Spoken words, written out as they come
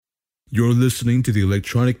You're listening to the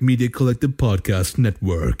Electronic Media Collective Podcast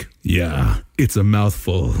Network. Yeah, it's a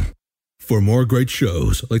mouthful. For more great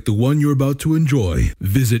shows like the one you're about to enjoy,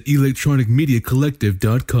 visit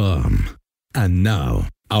electronicmediacollective.com. And now,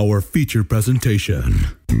 our feature presentation.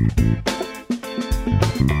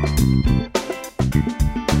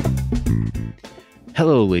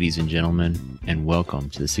 Hello, ladies and gentlemen, and welcome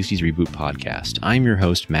to the 60s Reboot Podcast. I'm your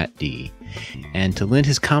host, Matt D. And to lend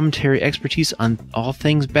his commentary expertise on all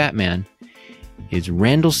things Batman is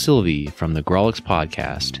Randall Sylvie from the Grawlix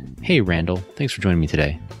Podcast. Hey, Randall. Thanks for joining me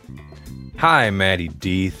today. Hi, Matty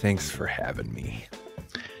D. Thanks for having me.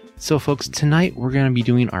 So, folks, tonight we're going to be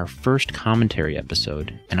doing our first commentary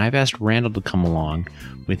episode, and I've asked Randall to come along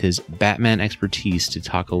with his Batman expertise to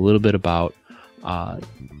talk a little bit about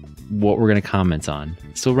what we're going to comment on.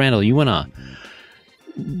 So, Randall, you want to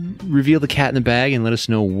reveal the cat in the bag and let us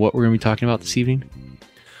know what we're going to be talking about this evening?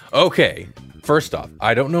 Okay, first off,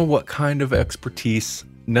 I don't know what kind of expertise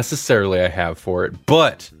necessarily I have for it,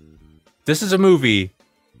 but this is a movie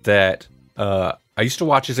that I used to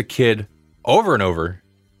watch as a kid over and over.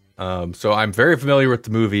 So I'm very familiar with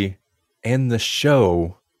the movie and the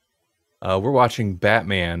show. We're watching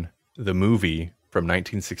Batman, the movie from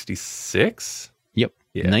 1966. Yep,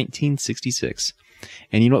 yeah. 1966.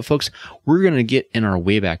 And you know what, folks? We're going to get in our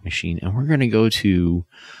Wayback Machine, and we're going to go to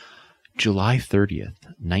July 30th,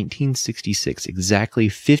 1966, exactly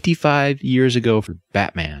 55 years ago for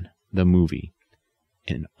Batman, the movie,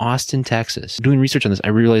 in Austin, Texas. Doing research on this, I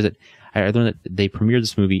realized that I learned that they premiered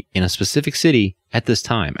this movie in a specific city at this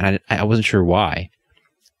time, and I wasn't sure why.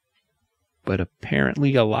 But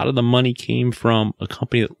apparently a lot of the money came from a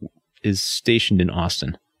company that is stationed in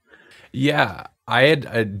Austin. Yeah.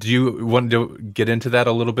 Do you want to get into that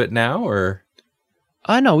a little bit now, or?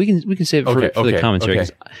 No, we can save it for the commentary.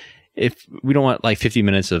 Okay. If we don't want like 50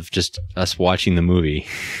 minutes of just us watching the movie.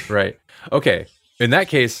 Right. Okay. In that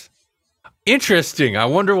case, interesting. I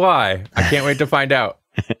wonder why. I can't wait to find out.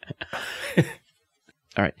 All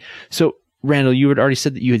right. So, Randall, you had already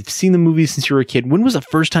said that you had seen the movie since you were a kid. When was the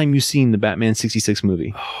first time you seen the Batman 66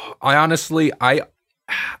 movie? I honestly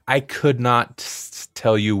could not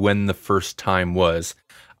tell you when the first time was.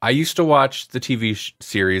 I used to watch the TV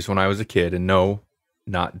series when I was a kid, and no,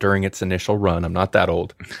 not during its initial run. I'm not that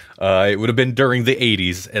old. It would have been during the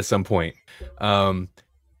 80s at some point. So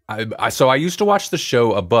I used to watch the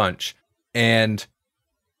show a bunch, and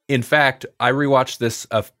in fact, I rewatched this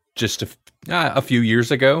just a few years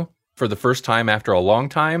ago for the first time after a long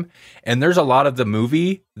time, and there's a lot of the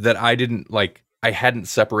movie that I hadn't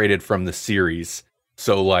separated from the series.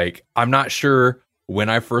 So, I'm not sure when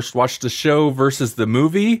I first watched the show versus the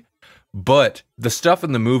movie, but the stuff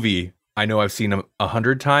in the movie, I know I've seen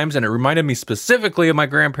 100 times, and it reminded me specifically of my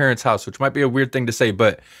grandparents' house, which might be a weird thing to say,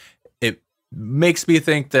 but it makes me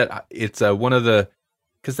think that it's one of the,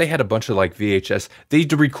 because they had a bunch of VHS, they used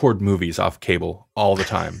to record movies off cable all the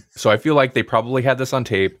time. So I feel like they probably had this on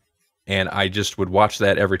tape, and I just would watch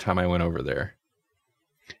that every time I went over there.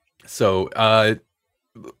 So,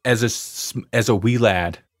 as a wee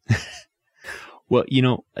lad. Well,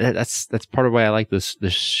 that's part of why I like this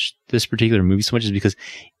particular movie so much, is because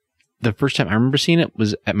the first time I remember seeing it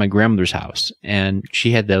was at my grandmother's house, and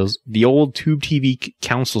she had the old tube TV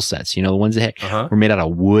console sets, the ones that were made out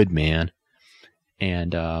of wood, man.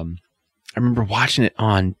 And I remember watching it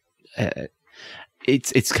on.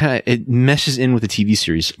 It meshes in with the TV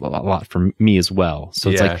series a lot for me as well. So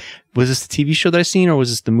it's was this the TV show that I seen, or was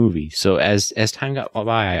this the movie? So as time got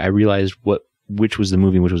by, I realized which was the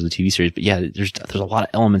movie and which was the TV series. But yeah, there's a lot of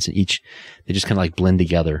elements in each. They just kind of blend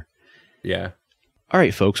together. Yeah. All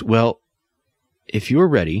right, folks. Well, if you're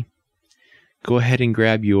ready, go ahead and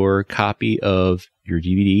grab your copy of your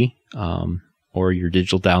DVD or your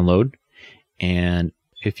digital download. And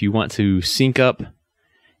if you want to sync up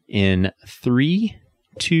in 3,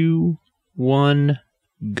 2, 1,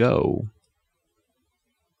 go.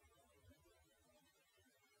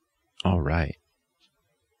 All right.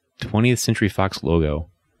 20th Century Fox logo.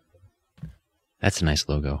 That's a nice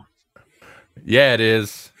logo. Yeah, it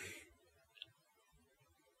is.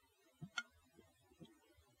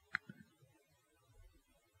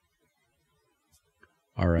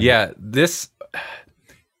 All right. Yeah,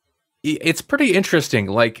 it's pretty interesting.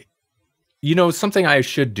 Something I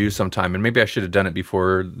should do sometime, and maybe I should have done it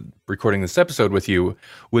before recording this episode with you,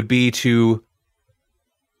 would be to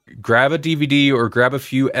grab a DVD or grab a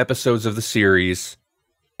few episodes of the series,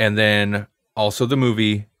 and then also the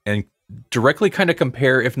movie, and directly kind of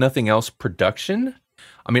compare, if nothing else, production.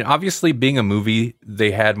 I mean, obviously, being a movie, they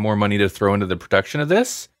had more money to throw into the production of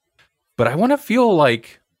this, but I want to feel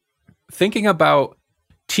thinking about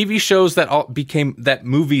TV shows that all became that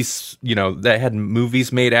movies, that had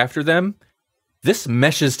movies made after them. This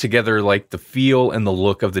meshes together like the feel and the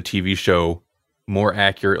look of the TV show more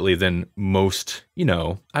accurately than most,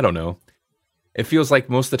 I don't know. It feels like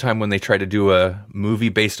most of the time when they try to do a movie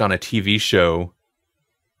based on a TV show,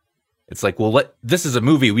 it's like, well, this is a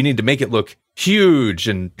movie. We need to make it look huge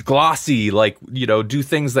and glossy, like, do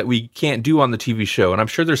things that we can't do on the TV show. And I'm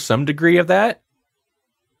sure there's some degree of that.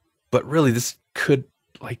 But really, this could,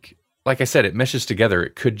 like I said, it meshes together.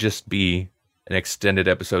 It could just be an extended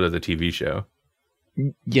episode of the TV show.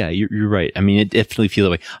 Yeah, you're right. I mean, it definitely feels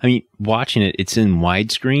that way. I mean, watching it, it's in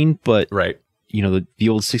widescreen, but right. The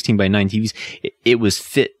old 16:9 TVs,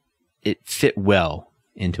 it fit well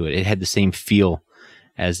into it. It had the same feel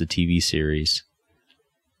as the TV series.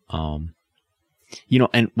 And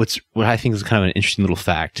what I think is kind of an interesting little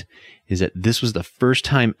fact is that this was the first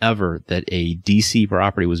time ever that a DC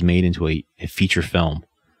property was made into a feature film.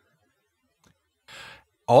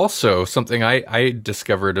 Also, something I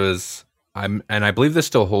discovered was, and I believe this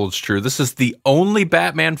still holds true, this is the only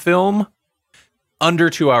Batman film under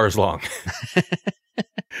 2 hours long.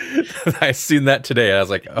 I seen that today. I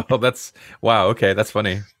was like, oh, wow, okay, that's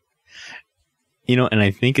funny. And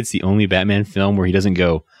I think it's the only Batman film where he doesn't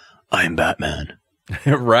go, "I'm Batman."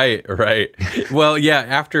 Right. Well, yeah,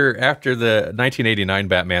 after the 1989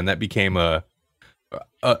 Batman, that became a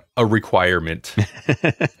requirement.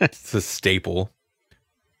 It's a staple.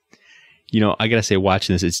 I gotta say,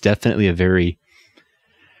 watching this, it's definitely a very,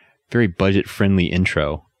 very budget-friendly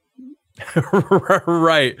intro.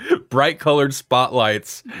 Right. Bright colored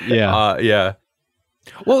spotlights. Yeah. Yeah.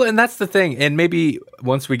 Well, and that's the thing. And maybe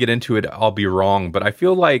once we get into it, I'll be wrong, but I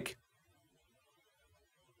feel like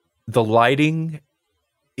the lighting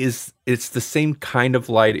it's the same kind of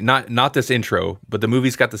lighting, not this intro, but the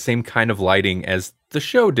movie's got the same kind of lighting as the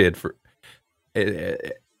show did for right.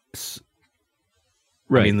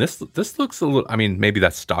 I mean, this looks a little, I mean, maybe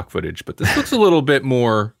that's stock footage, but this looks a little bit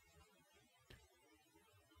more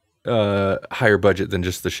higher budget than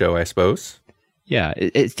just the show, I suppose. Yeah,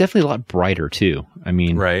 it's definitely a lot brighter too. I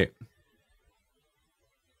mean, right.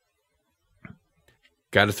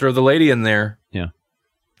 Got to throw the lady in there. Yeah.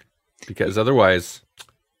 Because otherwise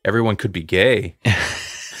everyone could be gay.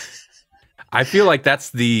 I feel like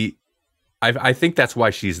I think that's why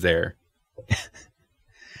she's there.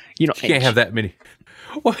 You can't have that many.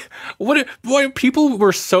 What people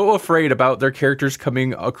were so afraid about their characters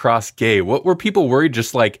coming across gay. What were people worried?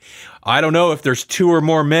 Just like, I don't know, if there's 2 or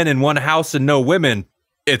more men in one house and no women,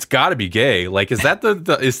 it's got to be gay. Like, is that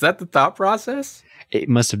is that the thought process? It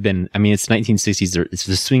must have been. I mean, it's 1960s. It's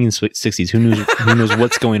the swinging 60s. Who knows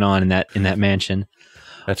what's going on in that mansion?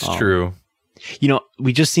 That's true.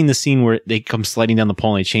 We just seen the scene where they come sliding down the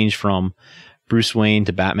pole and they change from Bruce Wayne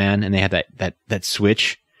to Batman, and they have that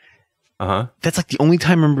switch. That's like the only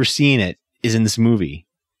time I remember seeing it is in this movie.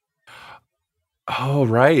 Oh,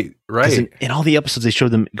 right. In all the episodes, they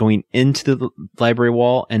showed them going into the library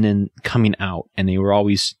wall and then coming out, and they were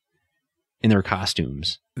always in their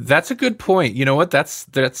costumes. That's a good point. You know what? That's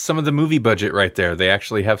some of the movie budget right there. They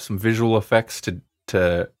actually have some visual effects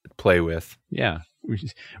to play with. Yeah. We're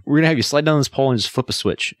going to have you slide down this pole and just flip a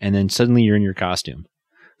switch, and then suddenly you're in your costume.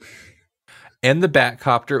 And the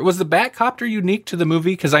Batcopter. Was the Batcopter unique to the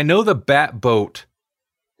movie? Because I know the Batboat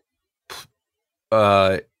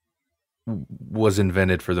was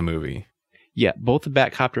invented for the movie. Yeah, both the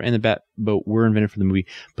Batcopter and the Batboat were invented for the movie,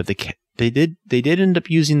 but they did end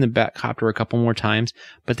up using the Batcopter a couple more times,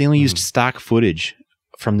 but they only used stock footage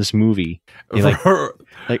from this movie. They to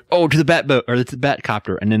the Batboat or to the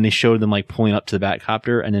Batcopter, and then they showed them like pulling up to the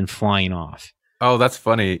Batcopter and then flying off. Oh, that's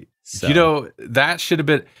funny. So. That should have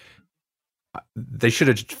been. They should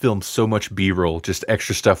have filmed so much B-roll, just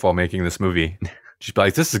extra stuff while making this movie. Just be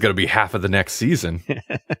like, this is going to be half of the next season.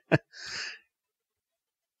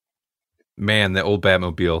 Man, the old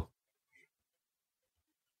Batmobile.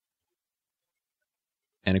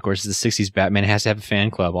 And of course, it's the 60s. Batman has to have a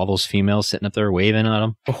fan club. All those females sitting up there waving at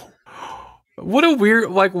him. Oh, what a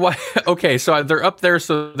weird, like, why? Okay, so they're up there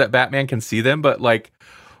so that Batman can see them, but like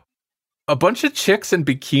a bunch of chicks in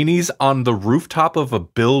bikinis on the rooftop of a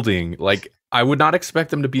building. Like, I would not expect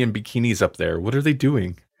them to be in bikinis up there. What are they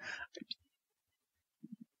doing?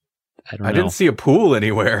 I don't know. I didn't see a pool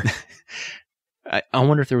anywhere. I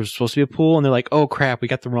wonder if there was supposed to be a pool, and they're like, "Oh crap, we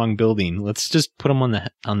got the wrong building. Let's just put them on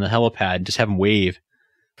the helipad, just have them wave."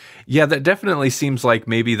 Yeah, that definitely seems like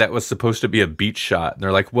maybe that was supposed to be a beach shot. And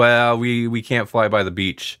they're like, "Well, we can't fly by the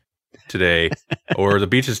beach today, or the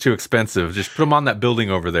beach is too expensive. Just put them on that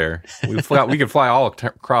building over there. We can fly all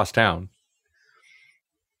across town."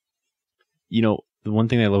 the one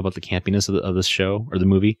thing I love about the campiness of this show or the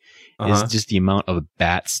movie is just the amount of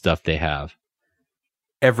bat stuff they have.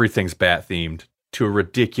 Everything's bat themed to a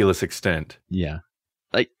ridiculous extent. Yeah.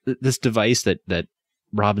 Like this device that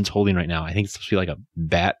Robin's holding right now, I think it's supposed to be like a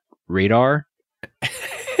bat radar.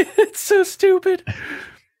 It's so stupid.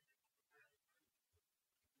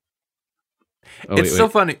 It's so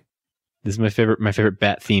funny. This is my favorite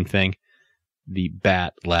bat theme thing. The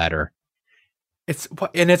bat ladder. It's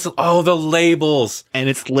the labels. And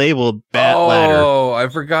it's labeled bat ladder. Oh, I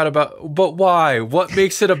forgot about, but why? What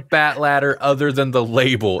makes it a bat ladder other than the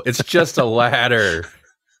label? It's just a ladder.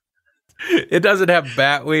 It doesn't have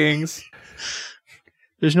bat wings.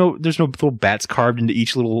 There's no little bats carved into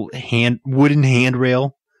each little wooden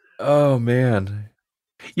handrail. Oh man.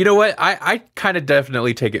 You know what? I kind of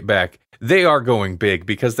definitely take it back. They are going big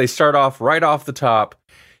because they start off right off the top.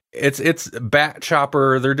 It's bat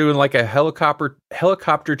chopper. They're doing like a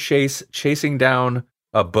helicopter chasing down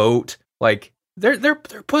a boat. Like they're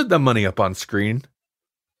putting the money up on screen.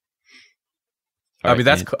 I mean,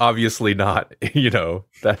 that's obviously not,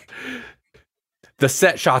 that the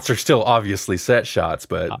set shots are still obviously set shots,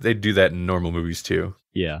 but they do that in normal movies too.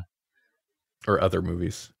 Yeah. Or other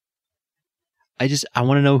movies. I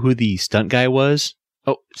want to know who the stunt guy was.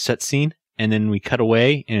 Oh, set scene. And then we cut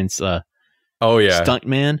away and it's stunt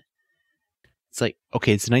man. It's like,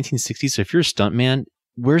 okay, it's the 1960s. So if you're a stunt man,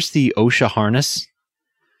 where's the OSHA harness?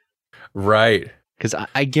 Right. Because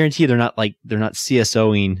I guarantee you they're not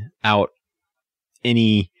CSOing out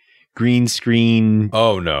any green screen.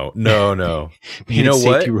 Oh no. You know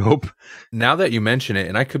what? Rope. Now that you mention it,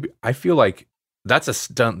 and I feel like that's a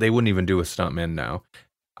stunt. They wouldn't even do a stuntman now.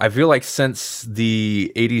 I feel like since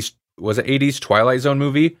the 80s, was it 80s Twilight Zone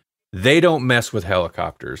movie? They don't mess with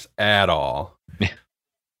helicopters at all.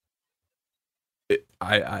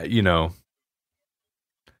 I know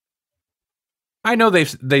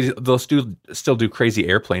they'll still do crazy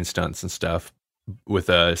airplane stunts and stuff with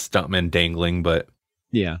a stuntman dangling, but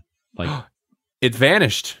yeah, like it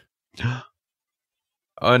vanished.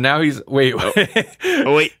 Oh, now he's wait.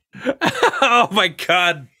 Oh wait. Oh my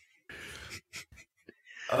god.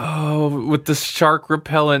 Oh, with the shark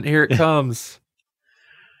repellent, here it comes.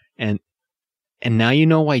 And now you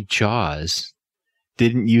know why Jaws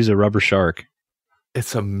didn't use a rubber shark.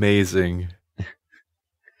 It's amazing.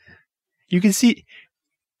 You can see.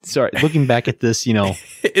 Sorry, looking back at this,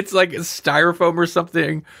 it's like styrofoam or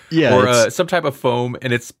something, or some type of foam,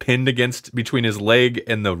 and it's pinned between his leg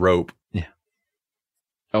and the rope. Yeah.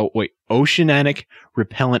 Oh wait, Oceanic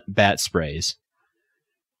repellent bat sprays.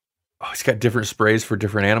 Oh, he's got different sprays for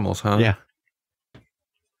different animals, huh? Yeah.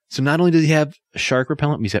 So not only does he have shark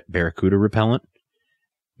repellent, he's got barracuda repellent,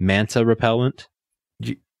 manta repellent.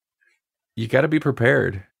 You got to be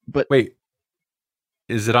prepared. But wait,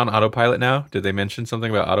 is it on autopilot now? Did they mention something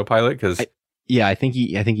about autopilot? Because I think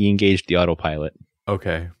he engaged the autopilot.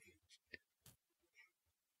 Okay.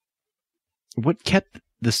 What kept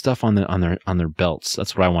the stuff on their belts?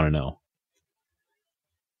 That's what I want to know.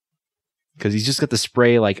 Because he's just got the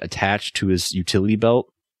spray like attached to his utility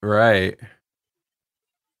belt. Right.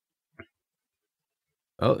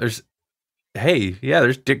 Oh, there's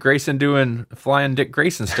Dick Grayson doing flying Dick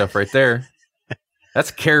Grayson stuff right there.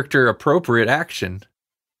 That's character appropriate action.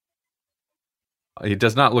 He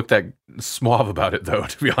does not look that suave about it, though,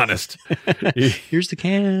 to be honest. Here's the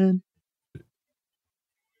can.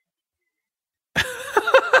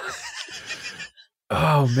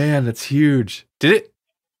 Oh man, that's huge. Did it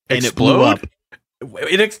explode? It blew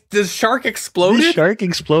up. The shark exploded? The shark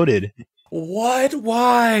exploded. What?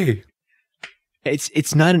 Why?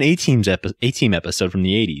 It's not an A-Team episode from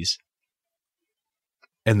the 80s.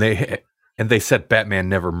 And they said Batman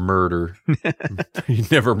never murder. He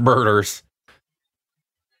never murders.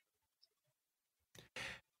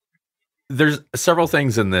 There's several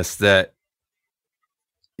things in this that,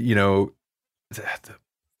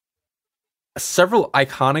 several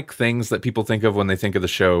iconic things that people think of when they think of the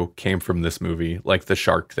show came from this movie, like the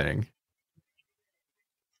shark thing.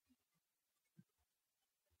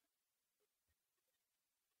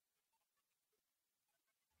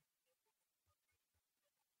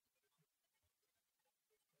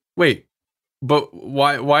 Wait, but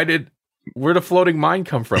where'd a floating mine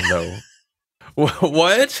come from, though?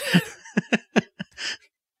 What?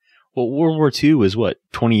 Well, World War II was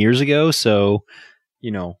 20 years ago, so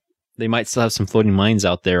they might still have some floating mines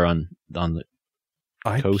out there on the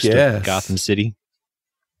coast of Gotham City.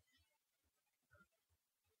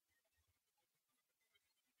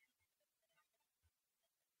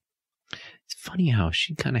 It's funny how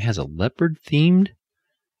she kind of has a leopard themed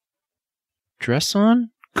dress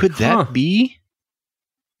on. Could that be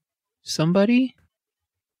somebody?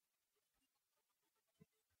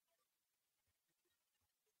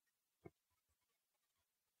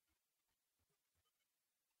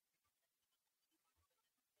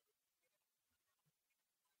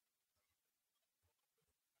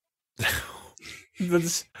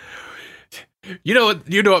 You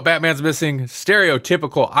know what Batman's missing?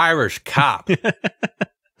 Stereotypical Irish cop.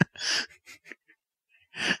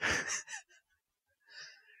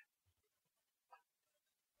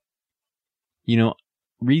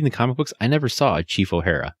 Reading the comic books, I never saw a Chief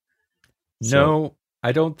O'Hara. No,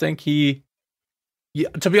 I don't think he... Yeah,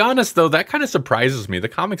 to be honest, though, that kind of surprises me. The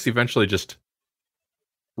comics eventually just...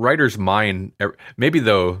 Writer's mind... Maybe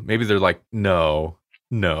they're like, no,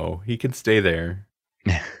 he can stay there.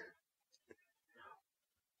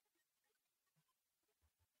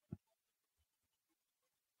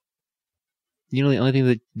 The only thing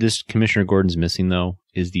that this Commissioner Gordon's missing, though,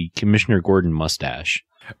 is the Commissioner Gordon mustache.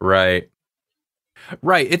 Right.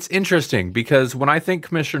 It's interesting because when I think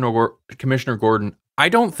Commissioner Gordon, I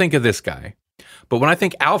don't think of this guy. But when I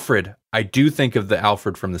think Alfred, I do think of the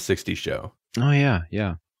Alfred from the 60s show. Oh, yeah.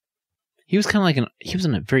 He was kind of like he was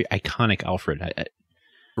a very iconic Alfred.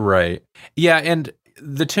 Right. Yeah, and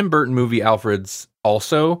the Tim Burton movie Alfred's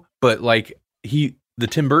also, but like the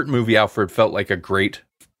Tim Burton movie Alfred felt like a great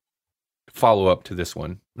follow-up to this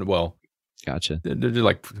one. Well, gotcha. There's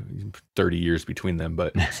like 30 years between them,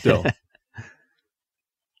 but still.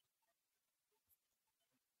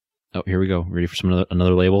 Oh, here we go. Ready for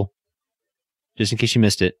another label? Just in case you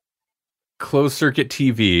missed it. Closed circuit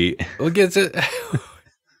TV. Look at it.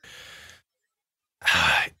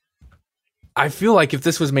 I feel like if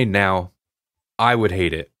this was made now, I would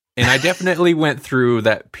hate it. And I definitely went through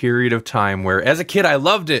that period of time where as a kid, I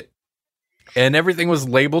loved it. And everything was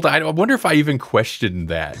labeled. I wonder if I even questioned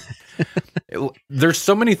that. There's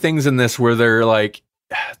so many things in this where they're like,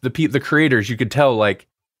 the creators, you could tell, like,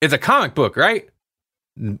 it's a comic book, right?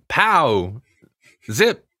 Pow,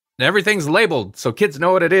 zip, everything's labeled so kids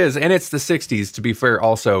know what it is. And it's the 60s, to be fair.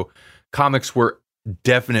 Also, comics were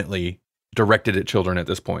definitely directed at children at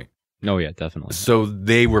this point. Oh, yeah, definitely. So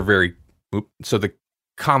the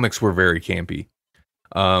comics were very campy.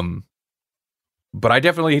 But I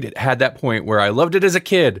definitely had that point where I loved it as a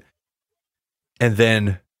kid. And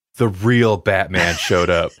then the real Batman showed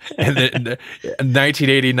up. And then in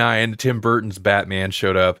 1989, Tim Burton's Batman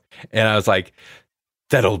showed up. And I was like,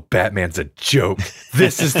 that old Batman's a joke.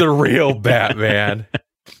 This is the real Batman.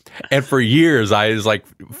 And for years, I was like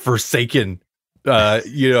forsaken,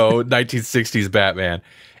 1960s Batman.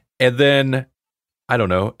 And then, I don't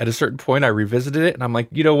know, at a certain point, I revisited it and I'm like,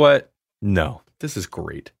 you know what? No, this is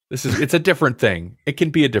great. It's a different thing. It can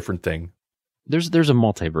be a different thing. There's a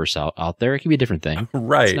multiverse out there. It can be a different thing.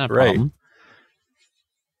 Right, it's not a right. problem.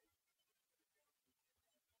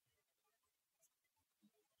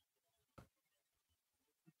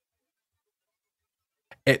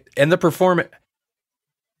 And the performance,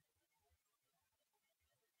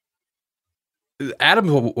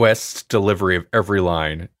 Adam West's delivery of every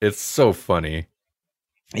line, it's so funny.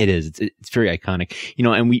 It is. It's very iconic.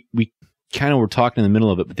 And we kind of were talking in the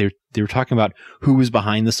middle of it, but they were talking about who was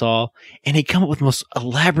behind this all, and they come up with the most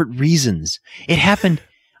elaborate reasons. It happened.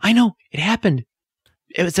 I know it happened.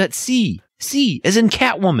 It was at sea, as in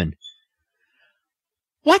Catwoman.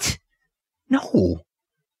 What? No.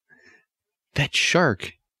 That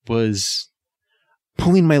shark was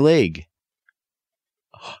pulling my leg.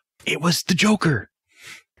 It was the Joker.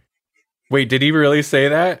 Wait, did he really say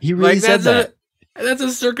that? He really said that. That's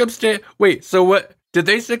a circumstance. Wait, so what? Did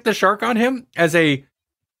they stick the shark on him as a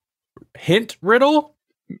hint riddle?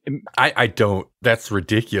 I don't. That's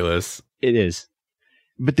ridiculous. It is.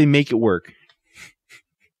 But they make it work.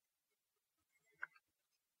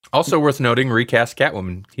 Also worth noting, recast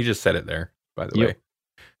Catwoman. He just said it there, by the way.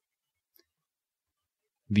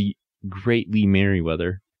 The great Lee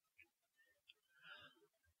Merriweather.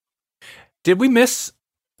 Did we miss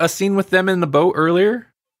a scene with them in the boat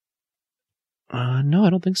earlier? No, I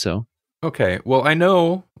don't think so. Okay, well, I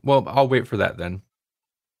know. Well, I'll wait for that then.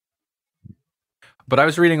 But I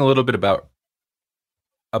was reading a little bit about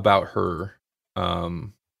her. I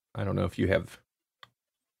don't know if you have.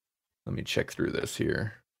 Let me check through this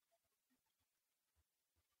here.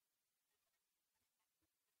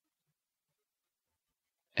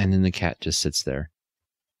 And then the cat just sits there.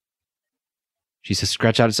 She says,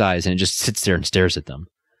 scratch out its eyes, and it just sits there and stares at them.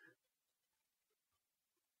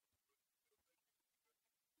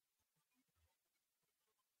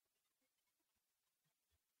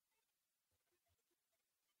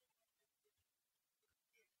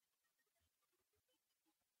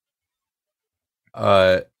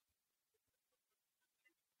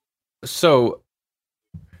 So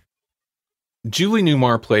Julie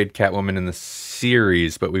Newmar played Catwoman in the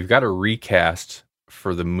series, but we've got a recast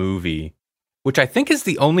for the movie, which I think is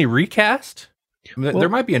the only recast. There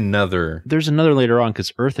might be another. There's another later on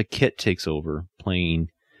because Eartha Kitt takes over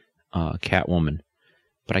playing Catwoman,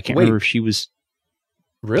 but I can't Wait. remember if she was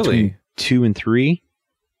Really? between 2 and 3.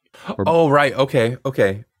 Oh, right. Okay.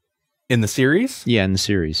 In the series? Yeah, in the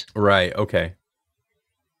series. Right. Okay.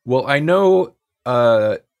 Well, I know.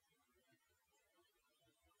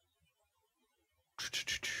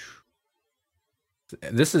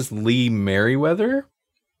 This is Lee Merriweather,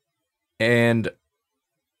 and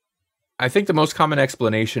I think the most common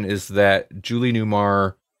explanation is that Julie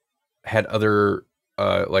Newmar had other,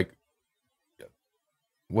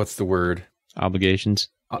 what's the word? Obligations.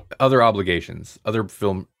 Other obligations, other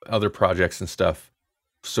projects and stuff.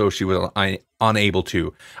 So she was unable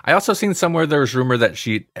to. I also seen somewhere there was rumor that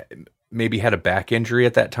she maybe had a back injury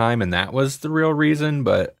at that time, and that was the real reason.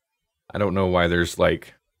 But I don't know why there's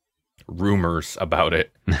like rumors about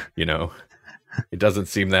it. You know, it doesn't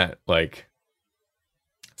seem that like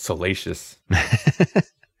salacious.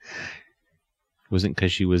 Wasn't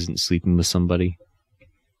because she wasn't sleeping with somebody.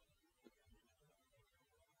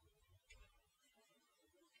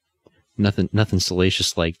 Nothing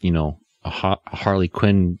salacious like, you know, a Harley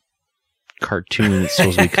Quinn cartoon that's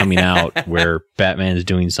supposed to be coming out where Batman is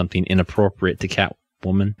doing something inappropriate to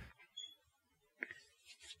Catwoman.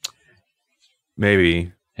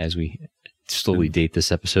 Maybe. As we slowly date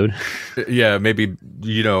this episode. Yeah, maybe,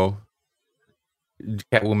 you know,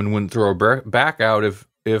 Catwoman wouldn't throw her back out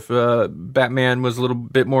if Batman was a little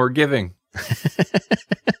bit more giving.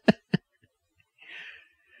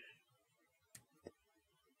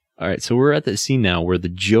 All right, so we're at that scene now where the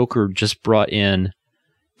Joker just brought in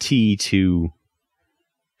tea to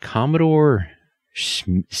Commodore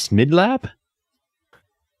Smidlap?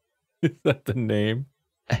 Is that the name?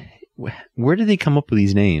 Where did they come up with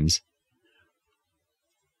these names?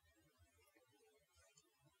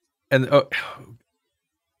 And the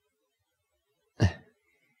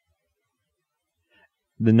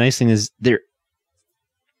nice thing is they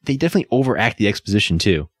definitely overact the exposition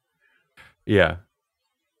too. Yeah.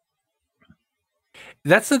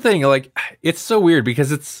 That's the thing, like, it's so weird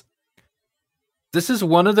because this is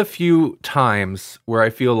one of the few times where I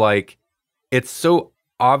feel like it's so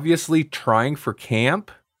obviously trying for camp,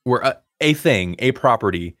 where a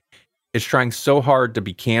property is trying so hard to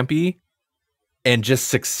be campy and just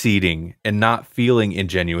succeeding and not feeling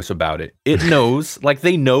ingenuous about it. It knows, like,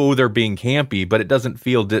 they know they're being campy, but it doesn't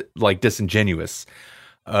feel like disingenuous.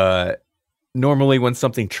 Normally when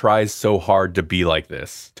something tries so hard to be like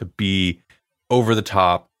this, to be over the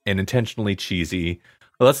top and intentionally cheesy,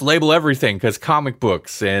 let's label everything because comic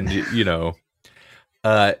books and, you know,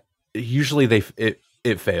 usually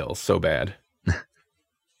it fails so bad.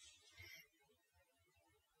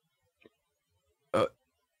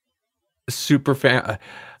 Super fine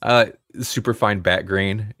bat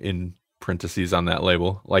grain in parentheses on that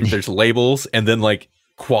label. Like there's labels and then like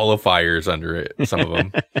qualifiers under it. Some of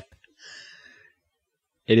them.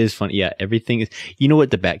 It is fun. Yeah, everything is. You know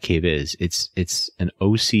what the Batcave is? It's an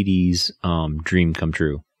OCD's dream come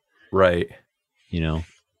true. Right. You know.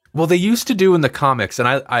 Well, they used to do in the comics, and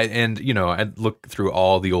I look through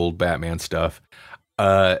all the old Batman stuff.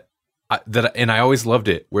 I always loved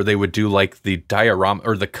it where they would do like the diorama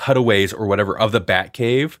or the cutaways or whatever of the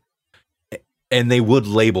Batcave, and they would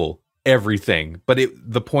label everything. But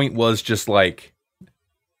the point was just like,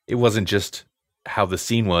 it wasn't just how the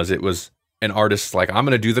scene was. It was an artist's like, I'm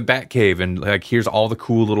going to do the Batcave and like, here's all the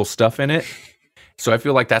cool little stuff in it. So I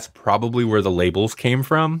feel like that's probably where the labels came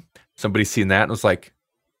from. Somebody's seen that and was like,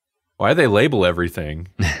 why do they label everything?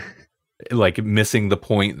 Like missing the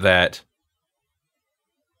point that,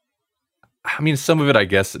 I mean, some of it, I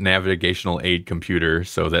guess, navigational aid computer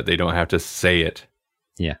so that they don't have to say it.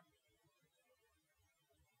 Yeah.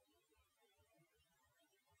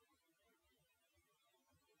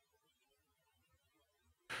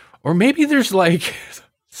 Or maybe there's like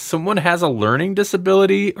someone has a learning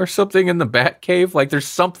disability or something in the Batcave. Like there's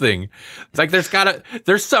something. It's like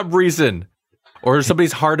there's some reason. Or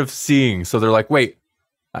somebody's hard of seeing. So they're like, wait,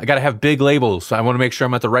 I got to have big labels. So I want to make sure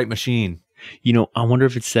I'm at the right machine. You know, I wonder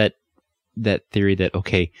if it's that theory that,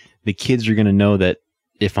 okay, the kids are going to know that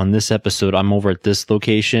if on this episode I'm over at this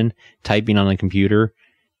location typing on the computer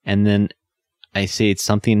and then I say it's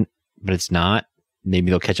something, but it's not,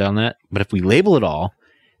 maybe they'll catch on that. But if we label it all,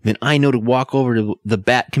 then I know to walk over to the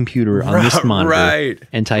Bat computer on this monitor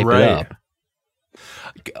and type it up.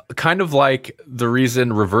 Kind of like the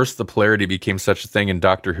reason reverse the polarity became such a thing in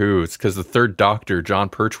Doctor Who. It's because the third Doctor, John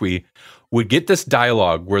Pertwee, would get this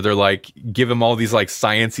dialogue where they're like, give him all these like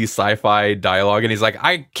sciencey sci-fi dialogue, and he's like,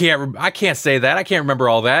 I can't say that. I can't remember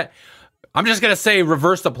all that. I'm just gonna say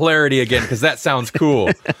reverse the polarity again because that sounds cool.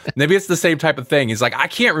 Maybe it's the same type of thing. He's like, I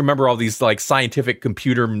can't remember all these like scientific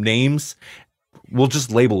computer names. We'll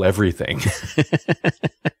just label everything.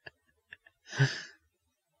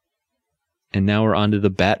 And now we're onto the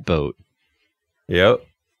Bat boat. Yep.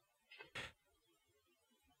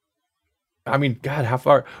 I mean, God, how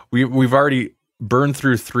far we've already burned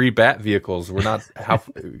through 3 Bat vehicles.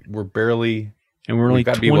 We're barely, and we're only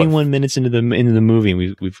 21 minutes into the movie.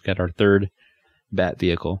 And we've got our 3rd Bat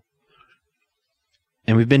vehicle,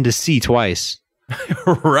 and we've been to sea twice.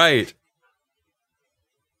 Right.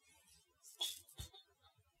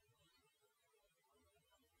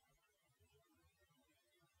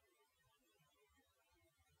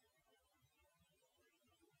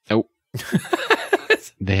 Oh.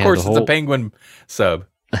 Of course, it's a Penguin sub.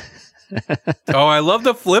 Oh, I love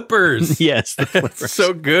the flippers. Yes, the flippers. It's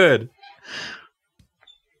so good.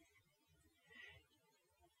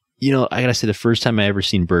 You know, I gotta say, the first time I ever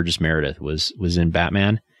seen Burgess Meredith was in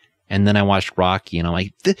Batman, and then I watched Rocky, and I'm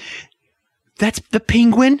like, that's the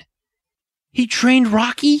Penguin? He trained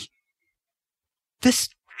Rocky? That's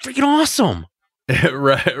freaking awesome.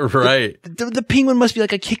 Right. The Penguin must be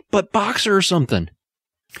like a kick butt boxer or something.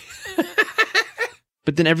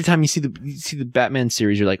 But then every time you see the Batman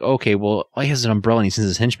series, you're like, okay, well, he has an umbrella and he sends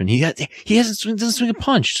his henchman. He doesn't swing a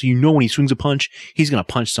punch, so you know when he swings a punch, he's gonna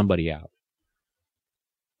punch somebody out.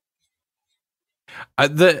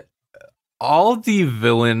 All the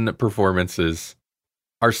villain performances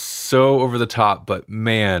are so over the top, but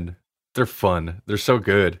man, they're fun. They're so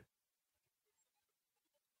good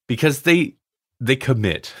because they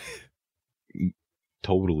commit.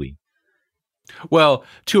 Totally. Well,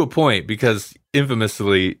 to a point, because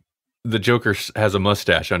infamously, the Joker has a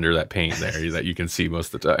mustache under that paint there that you can see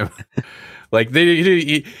most of the time. Like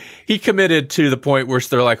he committed to the point where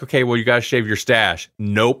they're like, okay, well, you got to shave your stash.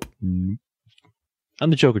 Nope. I'm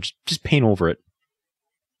the Joker. Just paint over it.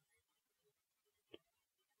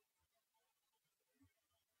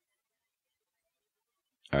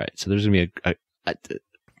 All right. So there's going to be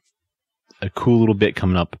a cool little bit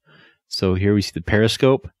coming up. So here we see the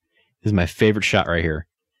periscope. This is my favorite shot right here,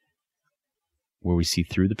 where we see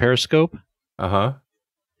through the periscope. Uh-huh.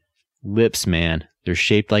 Lips, man. They're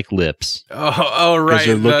shaped like lips. Oh, right. Because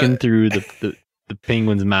they're looking through the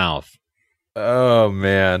penguin's mouth. Oh,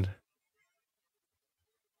 man.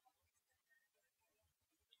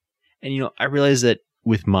 And, you know, I realize that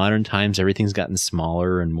with modern times, everything's gotten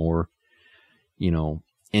smaller and more, you know,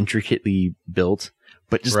 intricately built.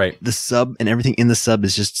 But just the sub and everything in the sub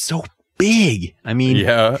is just so big. I mean,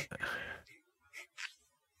 yeah.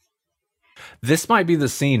 This might be the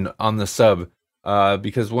scene on the sub,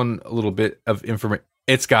 because one little bit of information,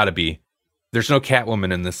 it's got to be. There's no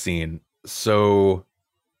Catwoman in this scene, so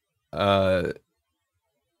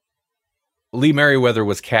Lee Merriweather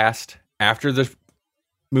was cast after the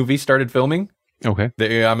movie started filming. Okay,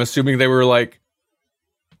 I'm assuming they were like,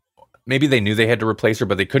 maybe they knew they had to replace her,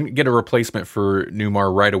 but they couldn't get a replacement for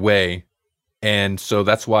Newmar right away. And so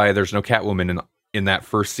that's why there's no Catwoman in that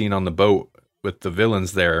first scene on the boat with the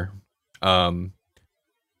villains there. They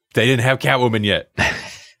didn't have Catwoman yet.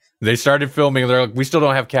 They started filming. They're like, we still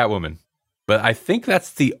don't have Catwoman. But I think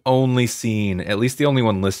that's the only scene, at least the only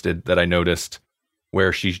one listed that I noticed,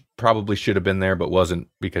 where she probably should have been there, but wasn't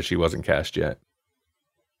because she wasn't cast yet.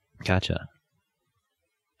 Gotcha.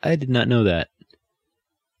 I did not know that.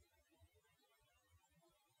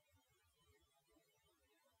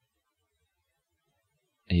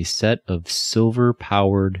 A set of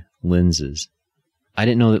silver-powered lenses. I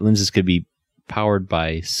didn't know that lenses could be powered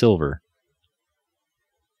by silver.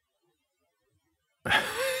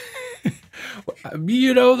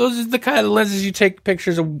 You know, those are the kind of lenses you take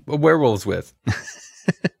pictures of werewolves with.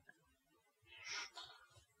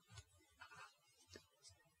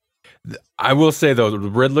 I will say, though, the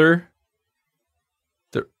Riddler...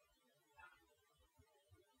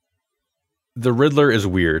 The Riddler is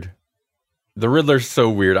weird. The Riddler's so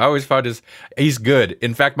weird. I always found he's good.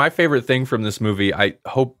 In fact, my favorite thing from this movie, I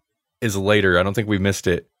hope is later, I don't think we missed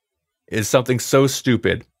it, is something so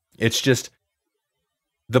stupid. It's just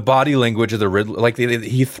the body language of the Riddler. Like,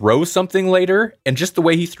 he throws something later, and just the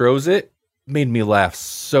way he throws it made me laugh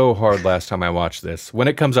so hard last time I watched this. When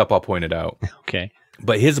it comes up, I'll point it out. Okay.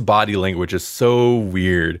 But his body language is so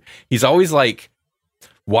weird. He's always like,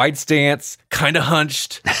 wide stance, kind of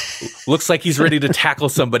hunched, looks like he's ready to tackle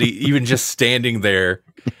somebody, even just standing there,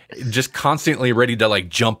 just constantly ready to like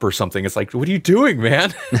jump or something. It's like, what are you doing,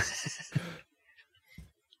 man?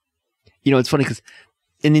 You know, it's funny because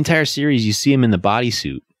in the entire series, you see him in the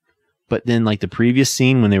bodysuit, but then like the previous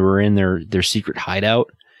scene when they were in their secret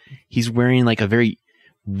hideout, he's wearing like a very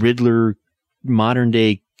Riddler modern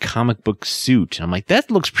day comic book suit. And I'm like,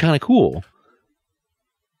 that looks kind of cool.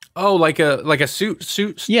 Oh, like a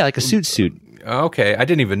suit. Yeah, like a suit. Okay, I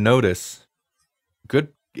didn't even notice. Good,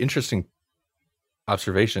 interesting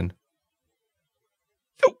observation.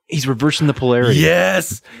 Oh, he's reversing the polarity.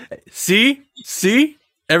 Yes. See?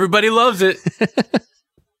 Everybody loves it.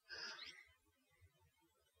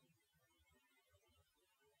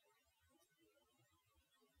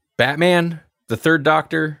 Batman, the Third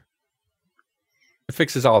Doctor, it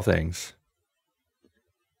fixes all things.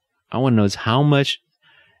 I want to know is how much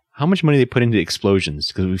money they put into explosions,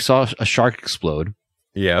 because we saw a shark explode.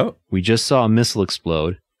 Yeah. We just saw a missile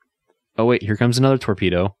explode. Oh wait, here comes another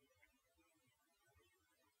torpedo.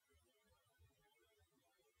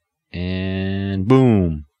 And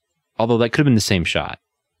boom. Although that could have been the same shot.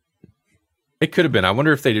 It could have been. I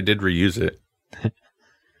wonder if they did reuse it.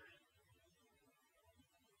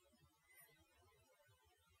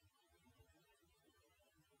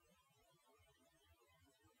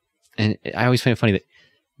 And I always find it funny that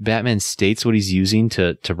Batman states what he's using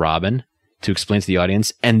to Robin to explain to the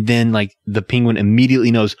audience, and then like the Penguin immediately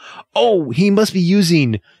knows, oh, he must be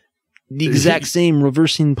using the exact same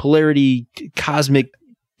reversing polarity cosmic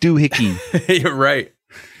doohickey. You're right.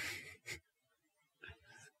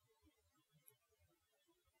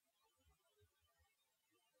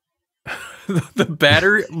 The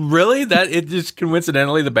battery, really? That it just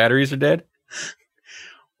coincidentally the batteries are dead?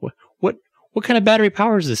 What kind of battery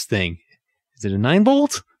powers this thing? Is it a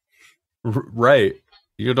 9-volt? Right.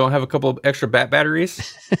 You don't have a couple of extra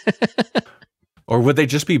batteries? Or would they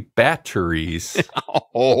just be batteries?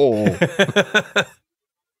 Oh.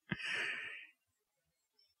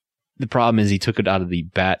 The problem is he took it out of the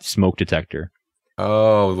bat smoke detector.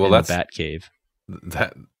 Oh, well, that's the bat cave.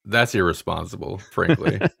 That's irresponsible,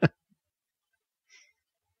 frankly.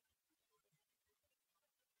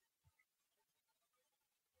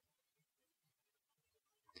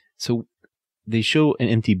 So they show an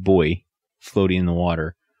empty buoy floating in the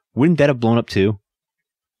water. Wouldn't that have blown up too?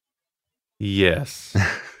 Yes.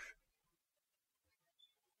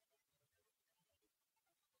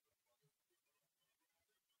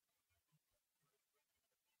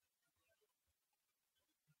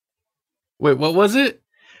 Wait, what was it?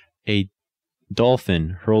 A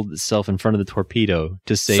dolphin hurled itself in front of the torpedo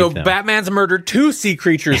to save them. So Batman's murdered 2 sea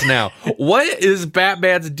creatures now. What is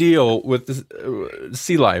Batman's deal with the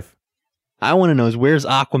sea life? I want to know is where's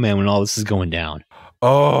Aquaman when all this is going down?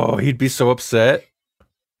 Oh, he'd be so upset.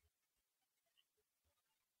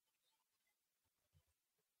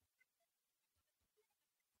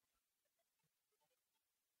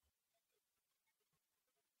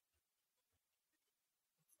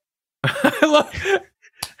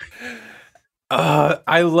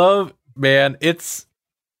 I love, man, it's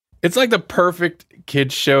like the perfect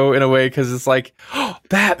kids show in a way, because it's like, oh,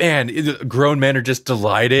 Batman. Grown men are just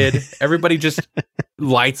delighted. Everybody just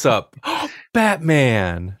lights up. Oh,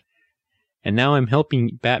 Batman. And now I'm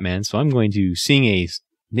helping Batman, so I'm going to sing a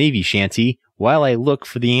Navy shanty while I look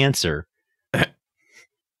for the answer.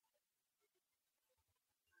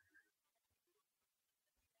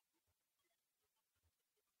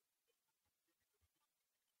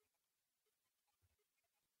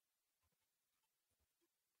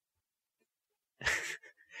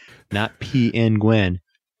 Not P.N. Gwen.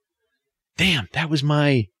 Damn, that was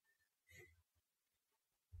my...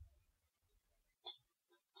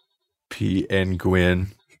 P.N.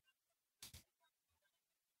 Gwen.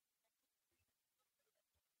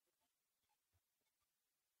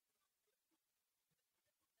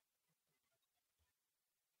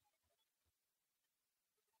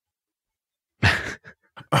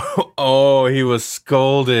 Oh, he was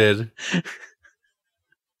scolded.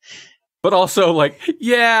 But also like,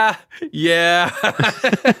 yeah.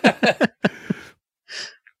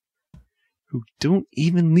 Who don't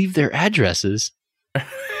even leave their addresses.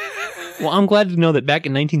 Well, I'm glad to know that back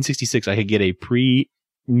in 1966, I could get a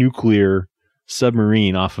pre-nuclear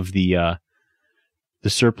submarine off of the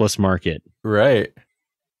surplus market. Right.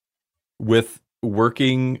 With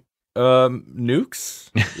working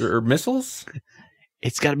nukes or missiles?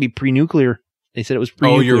 It's got to be pre-nuclear. They said it was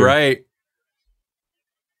pre-nuclear. Oh, you're right.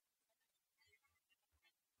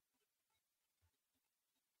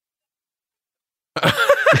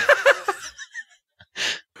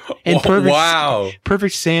 And perfect, wow.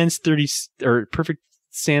 Perfect Sans 30 or perfect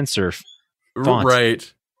sans surf font.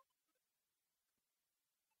 Right.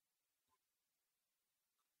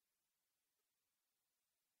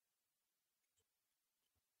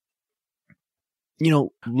 You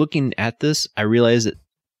know, looking at this, I realize that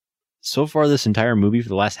so far this entire movie for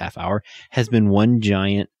the last half hour has been one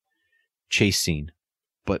giant chase scene.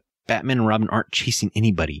 But Batman and Robin aren't chasing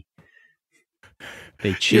anybody.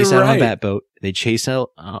 They chase out on a bat boat. They chase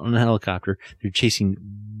out on a helicopter. They're chasing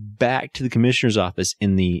back to the commissioner's office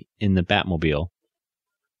in the Batmobile.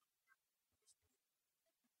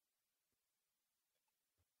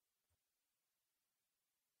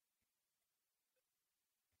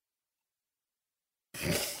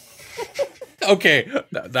 Okay,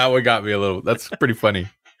 that one got me a little. That's pretty funny.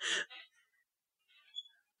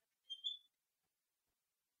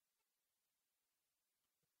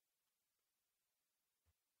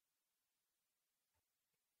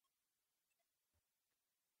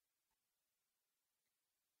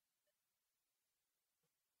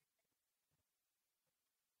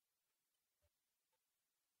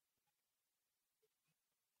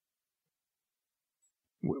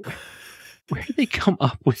 Where do they come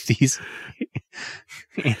up with these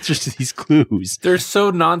answers to these clues? They're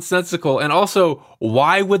so nonsensical. And also,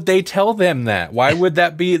 why would they tell them that? Why would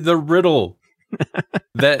that be the riddle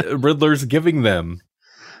that Riddler's giving them?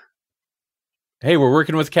 Hey, we're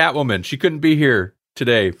working with Catwoman. She couldn't be here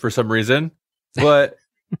today for some reason, but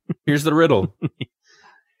here's the riddle.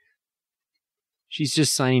 She's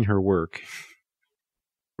just signing her work.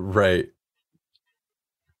 Right.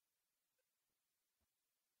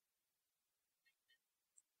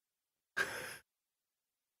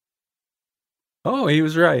 Oh, he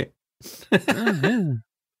was right. Yeah.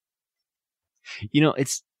 You know,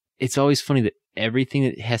 it's always funny that everything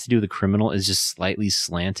that has to do with a criminal is just slightly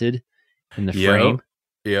slanted in the frame.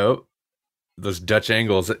 Yep. Those Dutch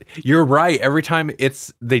angles. You're right. Every time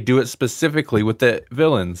they do it specifically with the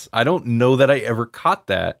villains. I don't know that I ever caught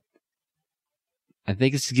that. I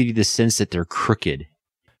think it's to give you the sense that they're crooked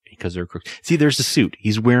because they're crooked. See, there's the suit.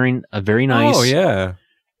 He's wearing a very nice. Oh yeah.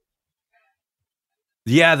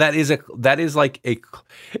 Yeah, the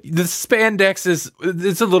spandex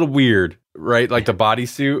it's a little weird, right? Like the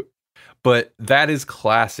bodysuit, but that is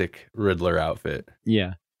classic Riddler outfit.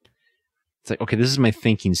 Yeah. It's like, okay, this is my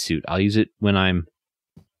thinking suit. I'll use it when I'm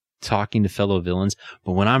talking to fellow villains,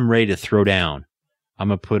 but when I'm ready to throw down, I'm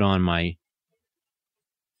going to put on my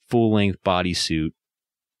full-length bodysuit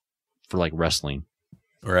for like wrestling.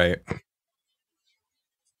 Right.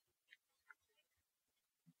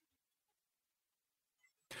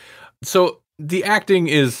 So the acting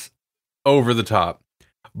is over the top,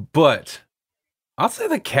 but I'll say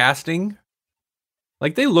the casting,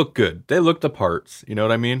 like they look good. They look the parts. You know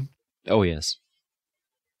what I mean? Oh, yes.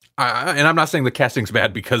 And I'm not saying the casting's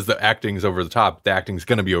bad because the acting's over the top. The acting's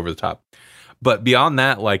going to be over the top. But beyond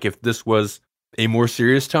that, like if this was a more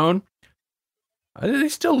serious tone, they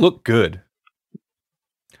still look good.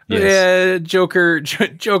 Yes. Yeah, Joker.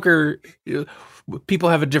 People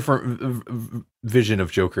have a different vision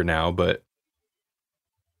of Joker now, but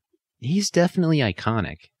he's definitely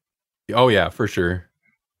iconic. Oh yeah, for sure.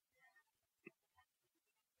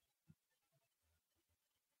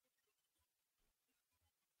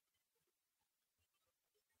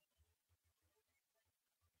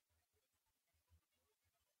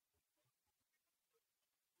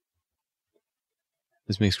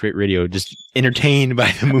 This makes great radio. Just entertained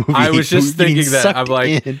by the movie. I was just thinking that. I'm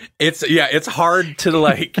like, it's hard to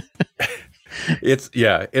like,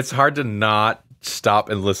 it's hard to not stop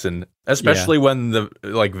and listen, especially when the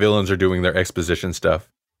like villains are doing their exposition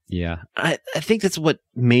stuff. Yeah, I think that's what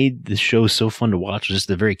made the show so fun to watch. Was just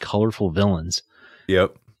the very colorful villains.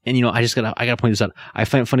 Yep. And you know, I gotta point this out. I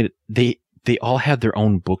find it funny that they all have their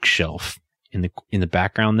own bookshelf in the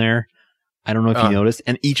background there. I don't know if you noticed,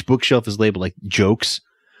 and each bookshelf is labeled like jokes.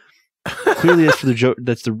 Clearly, that's for the joke.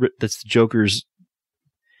 That's the Joker's.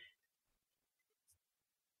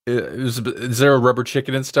 Is there a rubber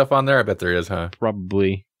chicken and stuff on there? I bet there is, huh?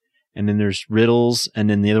 Probably. And then there's riddles, and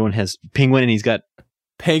then the other one has penguin, and he's got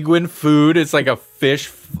penguin food. It's like a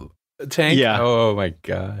fish tank. Yeah. Oh my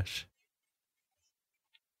gosh.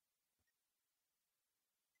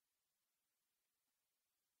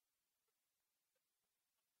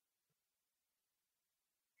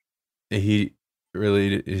 He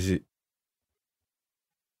really is it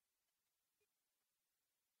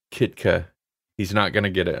Kitka. He's not gonna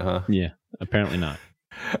get it, huh? Yeah, apparently not.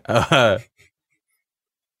 I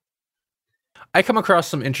come across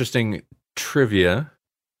some interesting trivia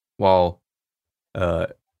while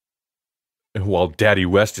Daddy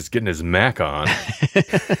West is getting his Mac on.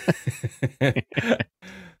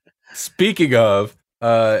 Speaking of,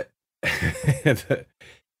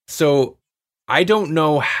 so I don't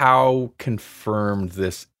know how confirmed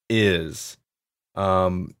this is,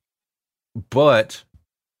 but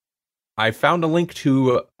I found a link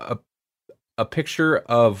to a picture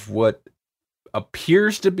of what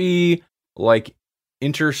appears to be like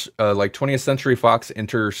 20th Century Fox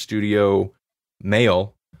Interstudio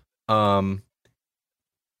mail,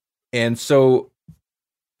 And so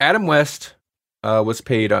Adam West was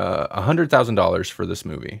paid $100,000 for this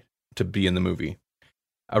movie to be in the movie.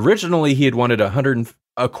 Originally, he had wanted 100,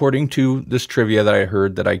 according to this trivia that I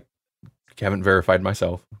heard that I haven't verified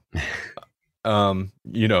myself.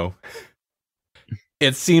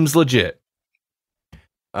 It seems legit.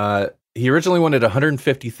 He originally wanted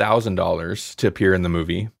 $150,000 to appear in the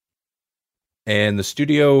movie, and the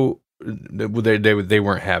studio they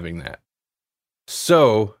weren't having that.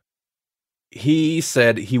 So he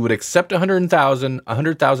said he would accept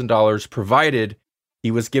 $100,000 provided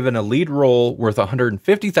he was given a lead role worth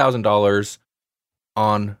 $150,000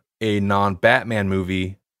 on a non-Batman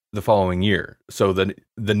movie the following year. So the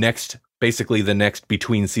next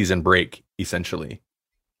between season break, essentially.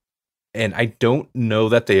 And I don't know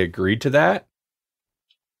that they agreed to that.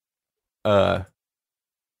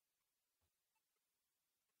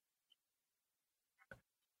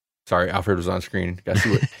 Sorry, Alfred was on screen.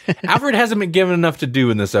 Alfred hasn't been given enough to do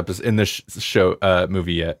in this episode, in this show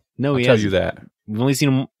movie yet. No, I'll tell you that. We've only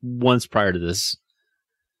seen him once prior to this,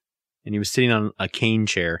 and he was sitting on a cane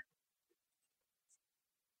chair.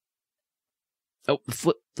 Oh,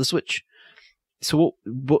 flip the switch. So,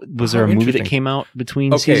 what was there a movie that came out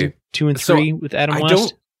between season 2 and 3 with Adam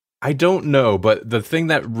West? I don't know, but the thing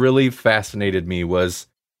that really fascinated me was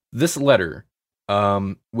this letter,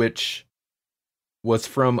 which was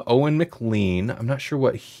from Owen McLean. I'm not sure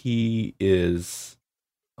what he is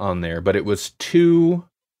on there, but it was to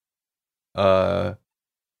Bill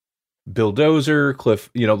Dozer, Cliff,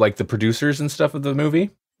 like the producers and stuff of the movie.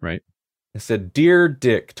 Right. It said, "Dear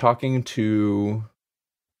Dick," talking to,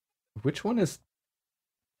 which one is?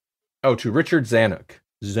 Oh, to Richard Zanuck.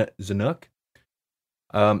 Zanuck.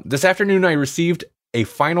 This afternoon, I received a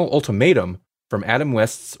final ultimatum from Adam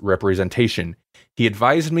West's representation. He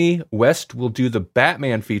advised me West will do the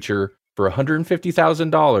Batman feature for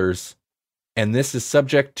 $150,000, and this is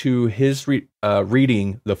subject to his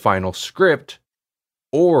reading the final script,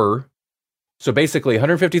 so basically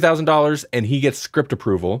 $150,000 and he gets script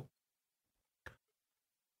approval,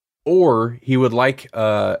 or he would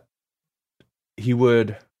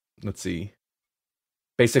let's see,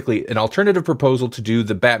 basically an alternative proposal to do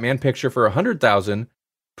the Batman picture for $100,000,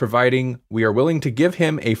 providing we are willing to give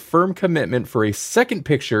him a firm commitment for a second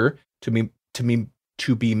picture to be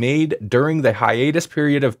made during the hiatus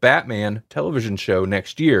period of Batman television show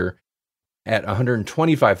next year at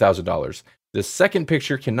 $125,000. The second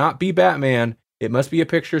picture cannot be Batman. It must be a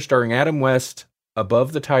picture starring Adam West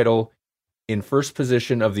above the title in first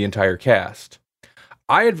position of the entire cast.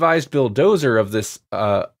 I advised Bill Dozer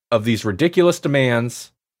of these ridiculous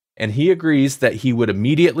demands, and he agrees that he would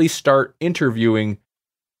immediately start interviewing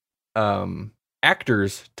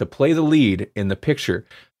actors to play the lead in the picture.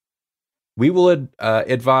 We will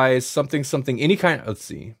advise something, any kind. Let's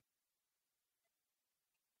see.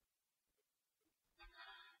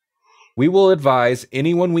 We will advise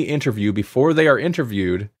anyone we interview before they are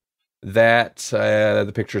interviewed that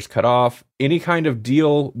the picture's cut off. Any kind of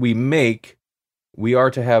deal we make, we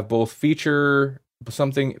are to have both picture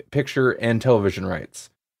and television rights.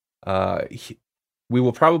 We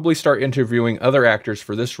will probably start interviewing other actors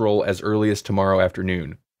for this role as early as tomorrow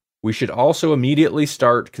afternoon. We should also immediately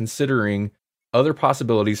start considering other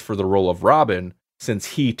possibilities for the role of Robin, since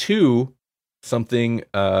he too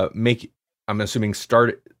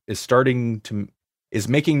is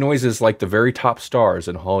making noises like the very top stars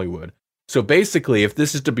in Hollywood. So basically, if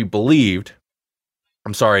this is to be believed,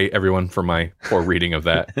 I'm sorry everyone for my poor reading of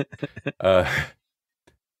that.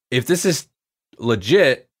 If this is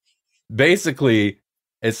legit, basically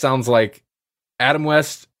it sounds like Adam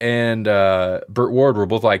West and Burt Ward were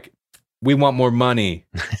both like, we want more money.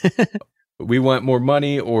 We want more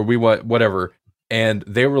money, or we want whatever. And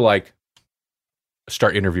they were like,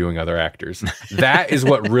 start interviewing other actors. That is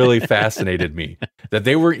what really fascinated me. That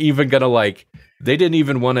they weren't even going to they didn't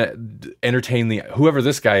even want to entertain whoever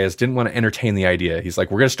this guy is, didn't want to entertain the idea. He's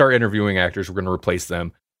like, we're going to start interviewing actors. We're going to replace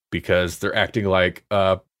them because they're acting like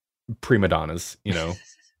prima donnas,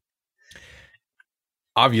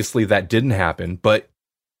 Obviously that didn't happen, but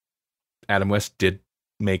Adam West did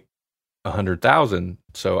make $100,000.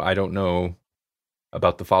 So I don't know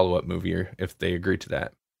about the follow-up movie or if they agreed to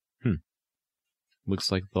that.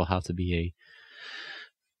 Looks like there'll have to be a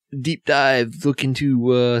deep dive look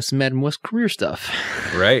into some Adam West career stuff.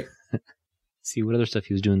 Right. See what other stuff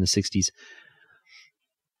he was doing in the 60s.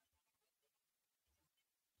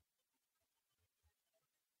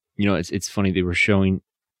 It's funny, they were showing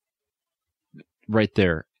right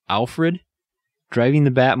there Alfred driving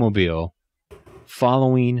the Batmobile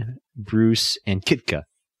following Bruce and Kitka.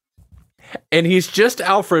 And he's just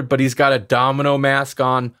Alfred, but he's got a domino mask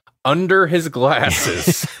on, under his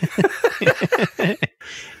glasses.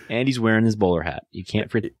 And he's wearing his bowler hat. You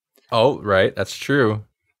can't forget. Oh, right. That's true.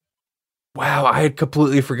 Wow, I had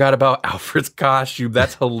completely forgot about Alfred's costume.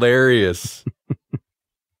 That's hilarious.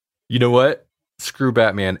 You know what? Screw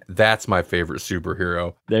Batman. That's my favorite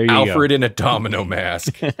superhero. There you Alfred go. in a domino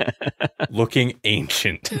mask, looking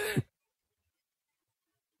ancient.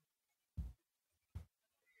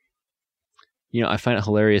 You know, I find it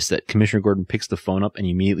hilarious that Commissioner Gordon picks the phone up and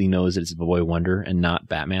he immediately knows that it's Boy Wonder and not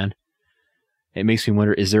Batman. It makes me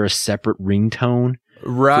wonder, is there a separate ringtone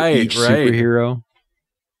Right, for each right. superhero?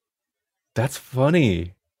 That's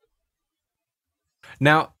funny.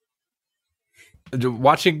 Now,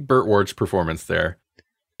 watching Burt Ward's performance there,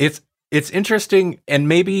 it's interesting, and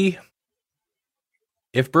maybe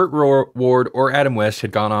if Burt Ward or Adam West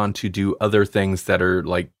had gone on to do other things that are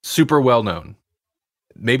like super well known,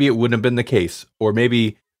 maybe it wouldn't have been the case, or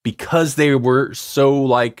maybe because they were so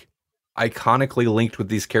like iconically linked with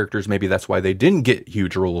these characters, maybe that's why they didn't get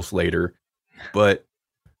huge roles later. But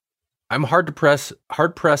I'm hard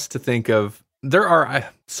pressed to think of. There are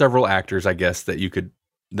several actors, I guess,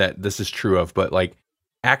 that this is true of, but like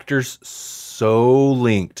actors so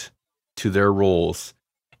linked to their roles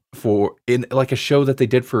for in like a show that they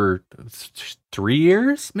did for 3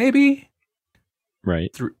 years, maybe,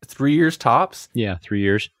 Right. 3 years tops. Yeah, 3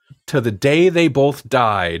 years. To the day they both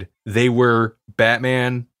died, they were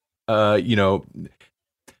Batman.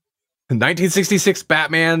 1966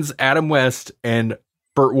 Batman's Adam West and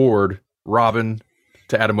Burt Ward, Robin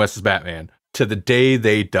to Adam West's Batman. To the day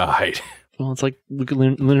they died. Well, it's like, look at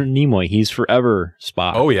Leonard Nimoy. He's forever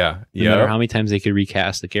Spock. Oh yeah, No matter how many times they could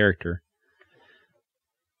recast the character.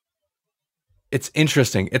 It's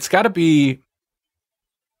interesting. It's got to be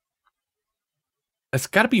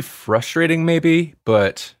frustrating, maybe,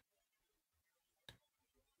 but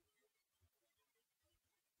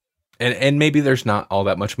and maybe there's not all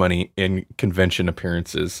that much money in convention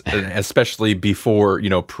appearances, especially before,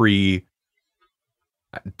 definitely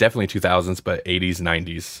 2000s, but 80s,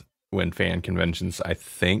 90s, when fan conventions, I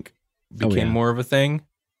think, became more of a thing.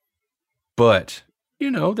 But,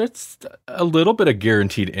 that's a little bit of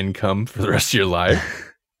guaranteed income for the rest of your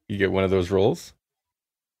life. You get one of those roles.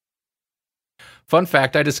 Fun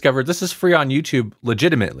fact, I discovered this is free on YouTube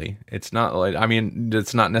legitimately. It's not like,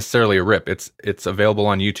 it's not necessarily a rip. It's available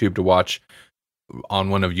on YouTube to watch on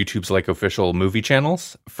one of YouTube's like official movie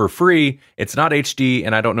channels for free. It's not HD,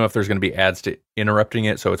 and I don't know if there's going to be ads to interrupting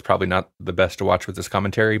it, so it's probably not the best to watch with this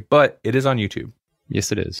commentary, but it is on YouTube.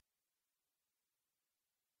 Yes, it is.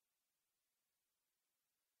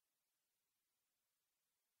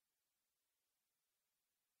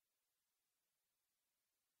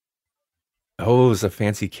 Oh, it's a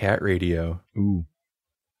fancy cat radio. Ooh.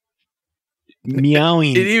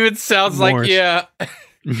 Meowing. It even sounds Morse. like, yeah.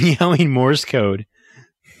 Meowing Morse code.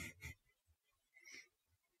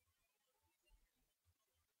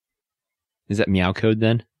 Is that meow code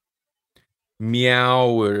then?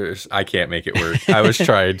 Meow. I can't make it work. I was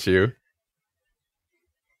trying to.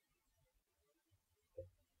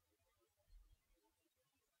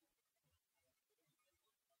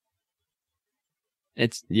 I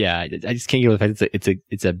just can't get over the fact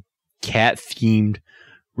it's a cat themed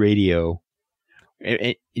radio,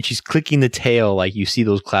 and she's clicking the tail like you see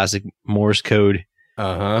those classic Morse code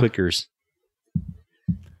clickers.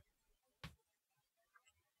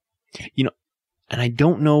 And I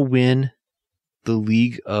don't know when the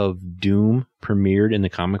League of Doom premiered in the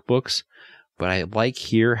comic books, but I like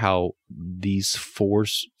here how these four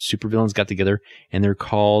supervillains got together and they're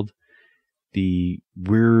called the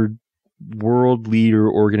Weird World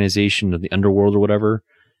Leader Organization of the Underworld or whatever.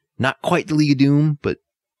 Not quite the League of Doom, but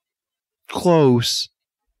close.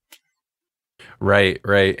 Right.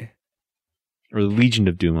 Or the Legion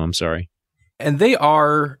of Doom, I'm sorry. And they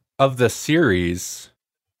are, of the series,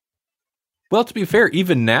 well, to be fair,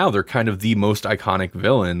 even now they're kind of the most iconic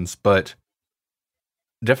villains, but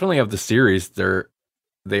definitely of the series,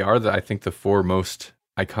 they are I think the four most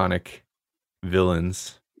iconic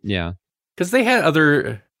villains. Yeah. Because they had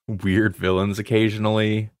other weird villains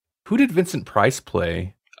occasionally. Who did Vincent Price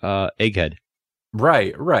play? Egghead.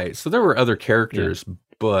 Right. So there were other characters,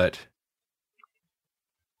 but...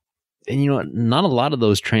 And not a lot of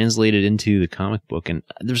those translated into the comic book, and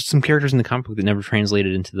there's some characters in the comic book that never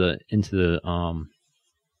translated into the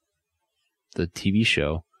TV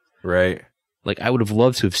show. Right. Like I would have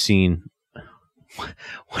loved to have seen. What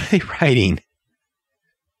are they writing?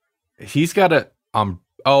 He's got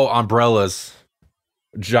umbrellas,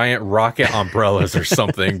 giant rocket umbrellas or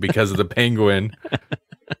something because of the Penguin.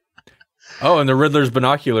 Oh, and the Riddler's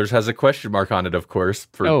binoculars has a question mark on it, of course,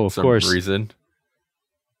 for some reason.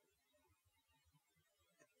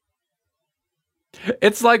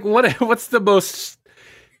 It's like what's the most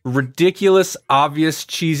ridiculous, obvious,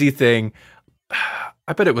 cheesy thing?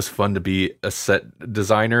 I bet it was fun to be a set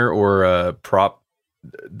designer or a prop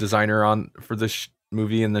designer for this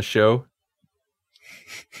movie and the show.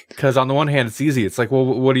 Because on the one hand, it's easy. It's like, well,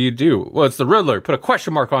 what do? Well, it's the Riddler. Put a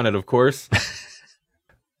question mark on it, of course.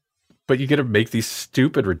 But you get to make these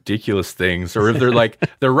stupid, ridiculous things. Or if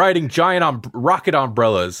they're riding giant rocket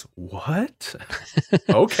umbrellas. What?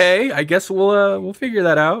 Okay, I guess we'll figure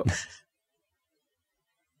that out.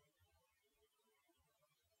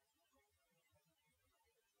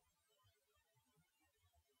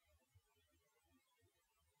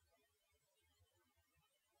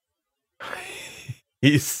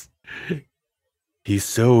 He's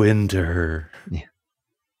so into her. Yeah.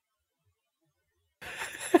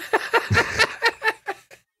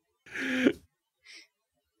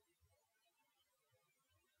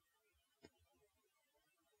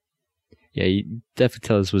 Yeah, you definitely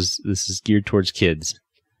tell this is geared towards kids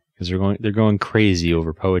because they're going crazy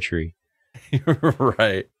over poetry.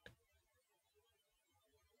 Right.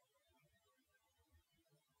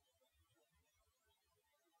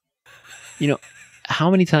 You know, how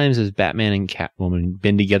many times has Batman and Catwoman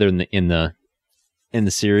been together in the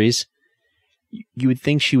series? You would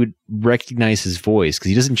think she would recognize his voice because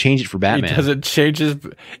he doesn't change it for Batman. He doesn't change his.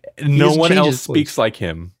 No one else speaks like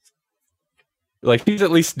him. Like he's at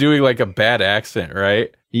least doing like a bad accent, right?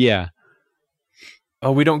 Yeah.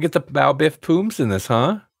 Oh, we don't get the Bow Biff Pooms in this,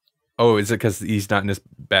 huh? Oh, is it because he's not in his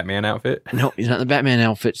Batman outfit? No, he's not in the Batman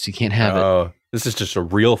outfit, so you can't have it. Oh, this is just a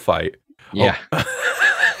real fight. Yeah. Oh.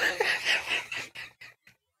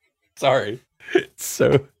 Sorry. It's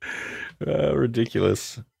so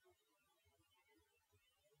ridiculous.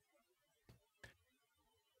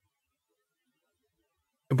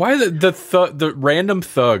 Why the random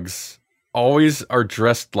thugs always are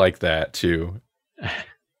dressed like that too?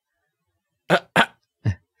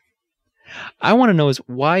 I want to know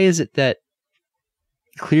why is it that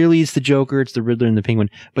clearly it's the Joker, it's the Riddler and the Penguin,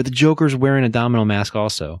 but the Joker's wearing a domino mask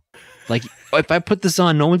also. Like if I put this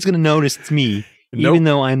on, no one's going to notice it's me, even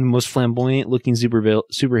though I'm the most flamboyant looking superhero or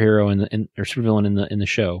supervillain in the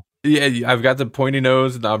show. Yeah, I've got the pointy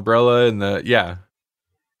nose, and the umbrella, and yeah.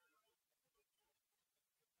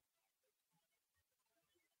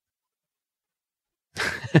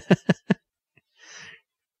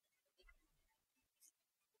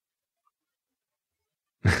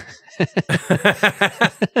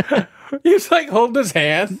 He's like holding his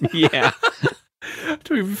hand. Yeah.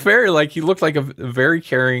 To be fair, like he looked like a very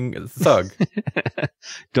caring thug.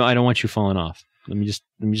 I don't want you falling off. Let me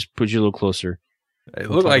just put you a little closer. It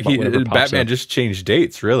looked like Batman just changed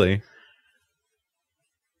dates, really.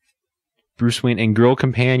 Bruce Wayne and girl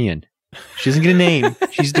companion. She doesn't get a name.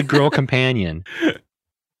 She's the girl companion.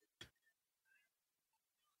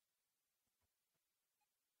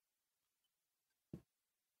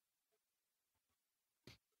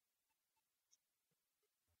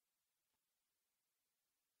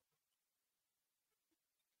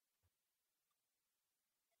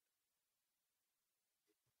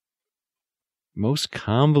 Most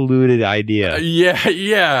convoluted idea.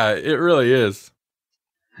 Yeah, it really is.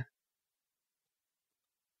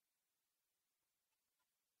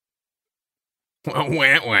 Wah,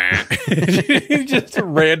 wah. Just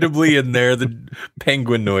randomly in there, the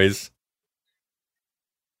penguin noise.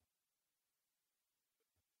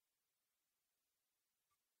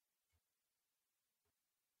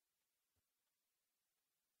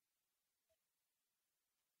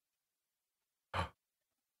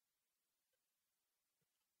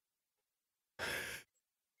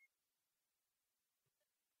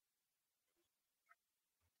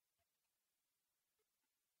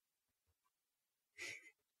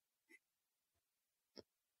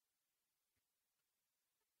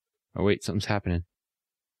 Oh wait, something's happening.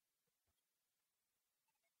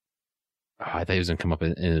 Oh, I thought he was gonna come up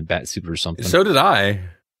in a bat suit or something. So did I.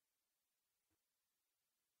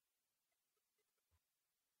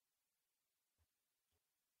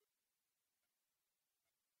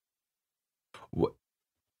 What?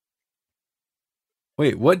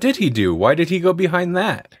 Wait, what did he do? Why did he go behind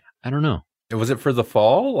that? I don't know. Was it for the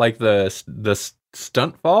fall, like the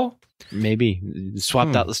stunt fall? Maybe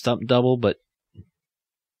swapped out the stunt double, but.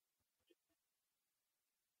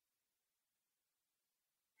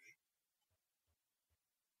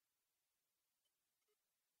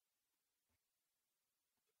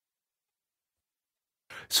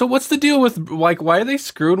 So what's the deal with, like, why are they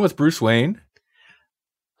screwing with Bruce Wayne?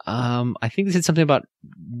 I think they said something about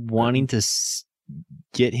wanting to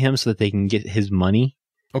get him so that they can get his money.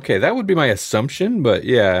 Okay, that would be my assumption, but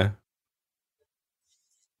yeah.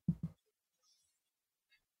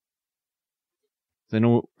 I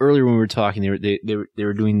know earlier when we were talking, they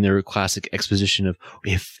were doing their classic exposition of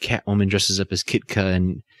if Catwoman dresses up as Kitka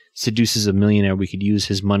and seduces a millionaire, we could use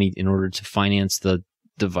his money in order to finance the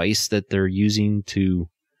device that they're using to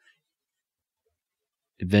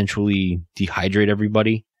eventually dehydrate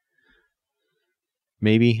everybody.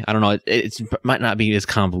 Maybe, I don't know. It might not be as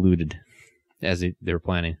convoluted as they were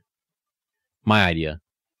planning. My idea.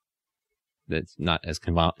 That's not as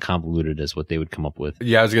convoluted as what they would come up with.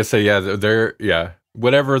 Yeah, I was gonna say,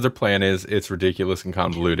 whatever their plan is, it's ridiculous and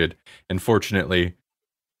convoluted. And fortunately,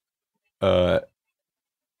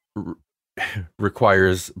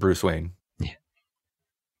 requires Bruce Wayne. Yeah.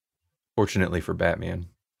 Fortunately for Batman.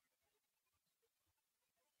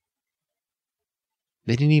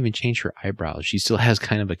 They didn't even change her eyebrows. She still has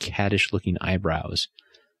kind of a caddish looking eyebrows.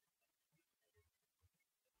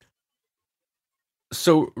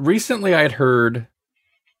 So recently I had heard,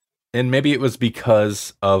 and maybe it was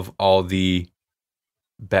because of all the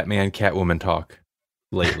Batman Catwoman talk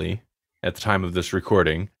lately at the time of this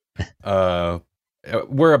recording.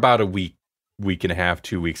 We're about a week and a half,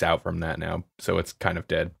 2 weeks out from that now, so it's kind of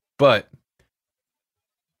dead. But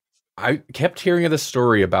I kept hearing of this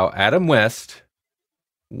story about Adam West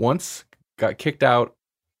once got kicked out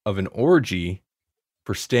of an orgy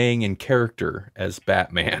for staying in character as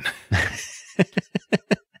Batman.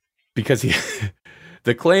 Because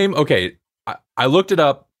the claim, okay, I looked it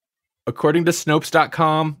up. According to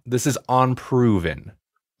Snopes.com, this is unproven.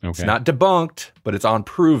 Okay. It's not debunked, but it's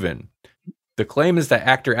unproven. The claim is that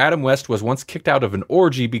actor Adam West was once kicked out of an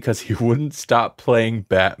orgy because he wouldn't stop playing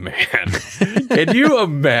Batman. Can you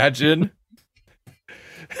imagine?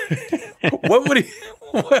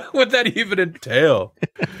 What would that even entail?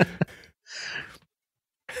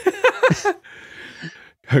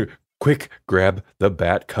 Quick, grab the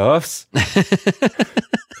bat cuffs.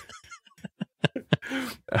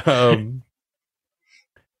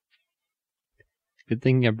 Good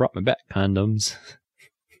thing I brought my bat condoms.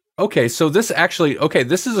 Okay, so this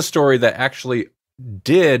is a story that actually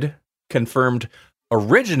did confirmed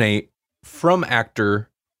originate from actor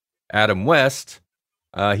Adam West.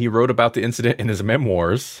 He wrote about the incident in his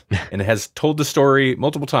memoirs and has told the story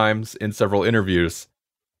multiple times in several interviews.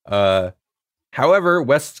 However,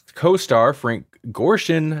 West's co-star Frank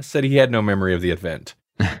Gorshin said he had no memory of the event.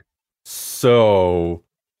 So,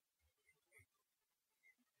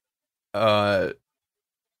 yeah.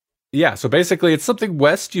 So basically, it's something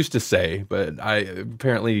West used to say, but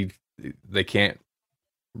apparently they can't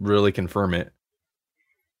really confirm it.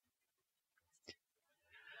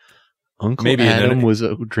 Uncle Adam was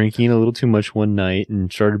drinking a little too much one night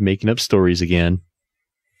and started making up stories again.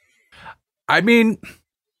 I mean,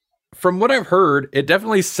 from what I've heard, it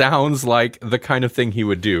definitely sounds like the kind of thing he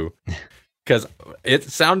would do. Because it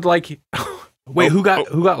sounded like... Wait, who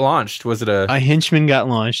got launched? Was it a henchman got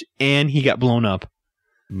launched, and he got blown up.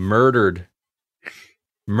 Murdered.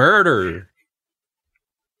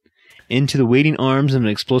 Into the waiting arms of an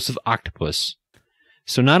explosive octopus.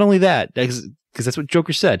 So not only that, because that's what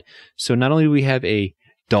Joker said. So not only do we have a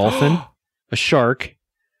dolphin, a shark,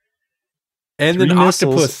 and an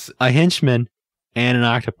octopus, a henchman, and an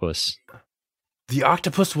octopus. The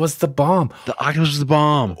octopus was the bomb.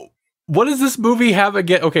 What does this movie have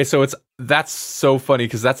again? Okay, so that's so funny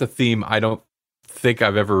because that's a theme I don't think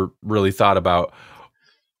I've ever really thought about.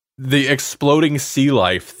 The exploding sea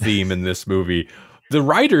life theme in this movie. The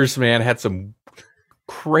writers, man, had some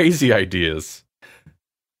crazy ideas.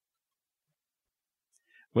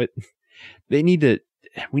 What we need to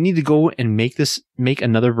go and make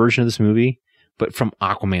another version of this movie, but from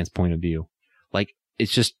Aquaman's point of view. Like,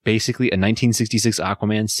 it's just basically a 1966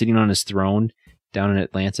 Aquaman sitting on his throne down in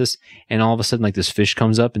Atlantis, and all of a sudden, like, this fish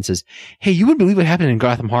comes up and says, "Hey, you wouldn't believe what happened in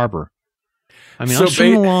Gotham Harbor." I mean, I'm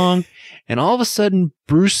swimming along, and all of a sudden,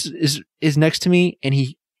 Bruce is next to me, and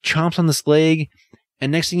he chomps on this leg,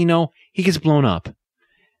 and next thing you know, he gets blown up.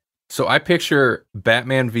 So I picture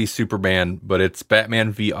Batman v Superman, but it's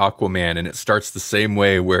Batman v Aquaman, and it starts the same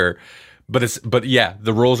way but yeah,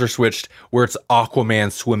 the roles are switched where it's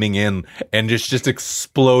Aquaman swimming in and just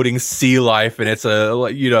exploding sea life, and it's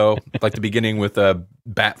like the beginning with a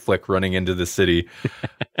Batflick running into the city.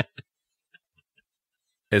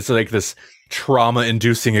 It's like this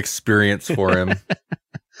trauma-inducing experience for him.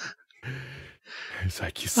 He's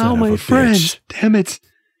like, "You son of a bitch. Damn it.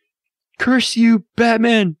 Curse you,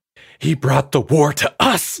 Batman. He brought the war to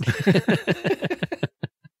us."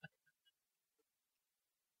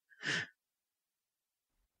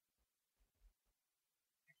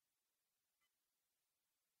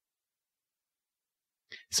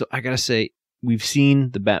 So I gotta say, we've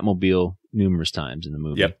seen the Batmobile numerous times in the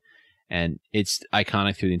movie. Yep. and it's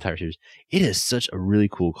iconic through the entire series. It is such a really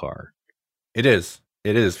cool car. It is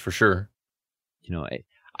for sure. You know,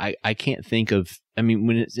 I can't think of. I mean,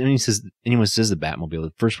 when anyone says the Batmobile,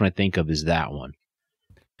 the first one I think of is that one.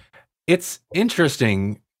 It's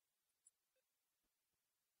interesting.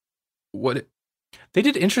 They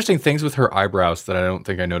did interesting things with her eyebrows that I don't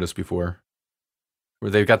think I noticed before,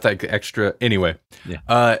 where they've got that extra. Anyway,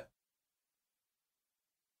 yeah.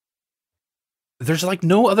 There's like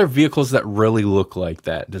no other vehicles that really look like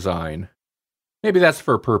that design. Maybe that's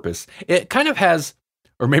for a purpose. It kind of has,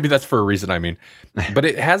 or maybe that's for a reason. I mean, but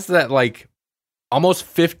it has that like almost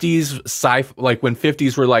 50s sci-fi, like when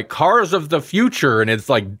 50s were like cars of the future, and it's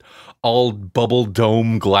like all bubble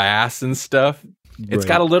dome glass and stuff. It's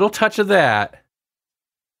got a little touch of that.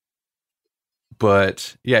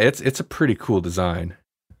 But yeah, it's a pretty cool design.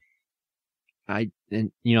 I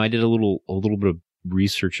did a little bit of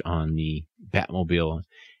research on the Batmobile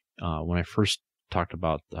when I first talked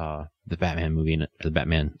about the Batman movie and the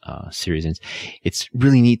Batman series. And it's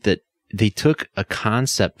really neat that they took a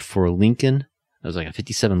concept for a Lincoln. It was like a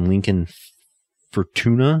 57 Lincoln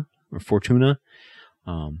Fortuna.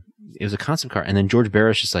 It was a concept car, and then George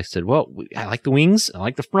Barris just like said, "Well, I like the wings, I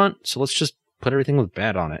like the front, so let's just put everything with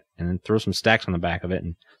Bat on it, and then throw some stacks on the back of it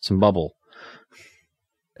and some bubble."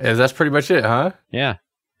 And that's pretty much it, huh? Yeah.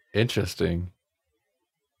 Interesting.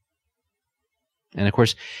 And of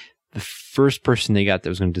course, the first person they got that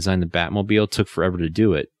was going to design the Batmobile took forever to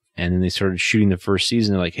do it, and then they started shooting the first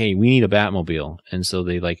season. They're like, "Hey, we need a Batmobile," and so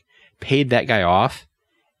they like paid that guy off.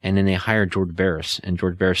 And then they hired George Barris, and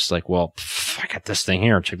George Barris is like, "Well, I got this thing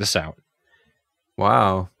here. Check this out."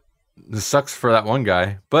 Wow. This sucks for that one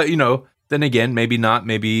guy. But, then again, maybe not.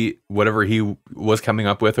 Maybe whatever he was coming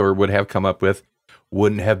up with or would have come up with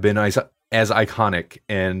wouldn't have been as iconic,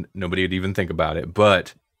 and nobody would even think about it.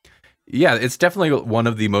 But, yeah, it's definitely one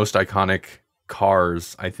of the most iconic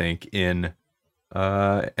cars, I think, in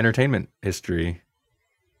entertainment history.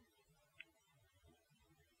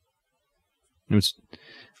 It's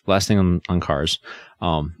last thing on cars.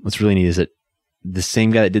 What's really neat is that the same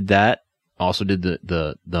guy that did that also did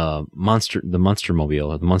the Monster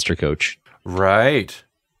Mobile, the Monster Coach. Right.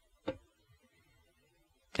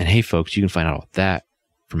 And hey, folks, you can find out about that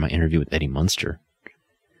from my interview with Eddie Munster.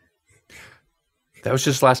 That was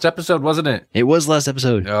just last episode, wasn't it? It was last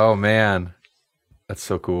episode. Oh man, that's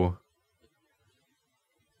so cool.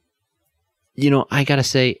 I gotta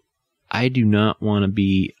say, I do not want to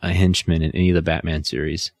be a henchman in any of the Batman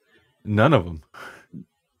series. None of them.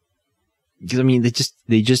 Because I mean,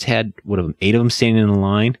 they just had 8 of them standing in a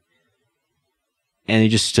line, and they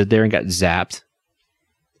just stood there and got zapped.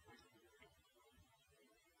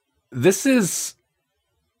 This is,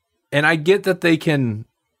 and I get that they can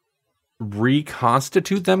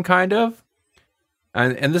reconstitute them, kind of,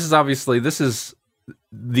 and this is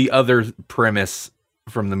the other premise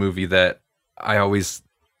from the movie that I always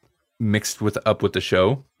mixed with the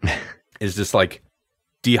show is just like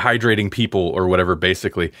dehydrating people or whatever.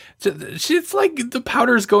 Basically, it's like the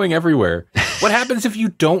powder's going everywhere. What happens if you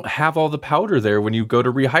don't have all the powder there when you go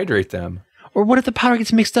to rehydrate them? Or what if the powder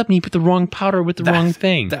gets mixed up and you put the wrong powder with the wrong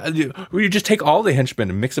thing? You just take all the henchmen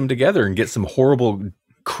and mix them together and get some horrible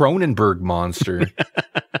Cronenberg monster.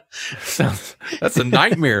 That's a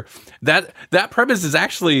nightmare. That premise is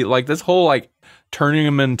actually like this whole like turning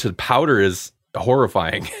them into powder is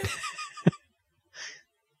horrifying.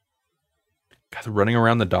 God, running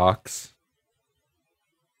around the docks.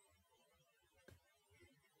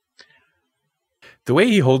 The way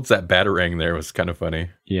he holds that batarang there was kind of funny.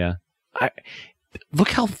 Yeah.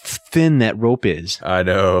 Look how thin that rope is. I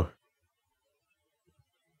know.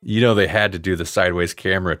 They had to do the sideways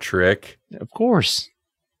camera trick. Of course.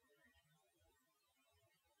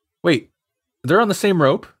 Wait, they're on the same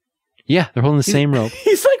rope? Yeah, they're holding the same rope.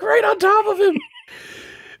 He's like right on top of him.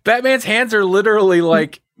 Batman's hands are literally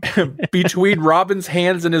like between Robin's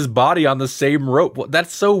hands and his body on the same rope.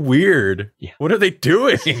 That's so weird. Yeah. What are they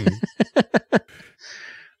doing?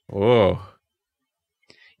 Whoa.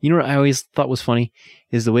 You know what I always thought was funny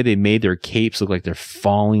is the way they made their capes look like they're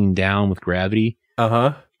falling down with gravity.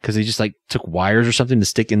 Uh-huh. Because they just like took wires or something to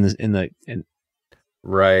stick in the.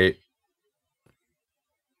 Right.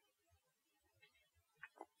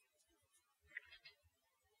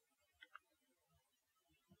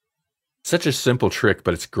 Such a simple trick,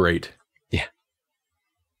 but it's great. Yeah.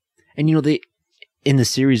 And they in the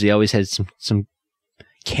series they always had some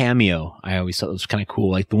cameo. I always thought it was kind of cool.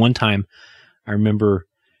 Like the one time I remember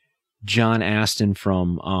John Astin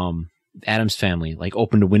from Addams Family like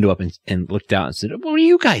opened a window up and looked out and said, "What are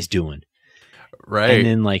you guys doing?" Right. And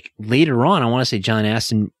then like later on, I want to say John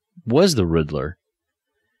Astin was the Riddler.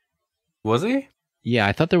 Was he? Yeah,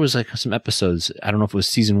 I thought there was like some episodes. I don't know if it was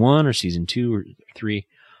season 1 or season 2 or 3.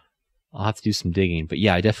 I'll have to do some digging. But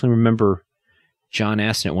yeah, I definitely remember John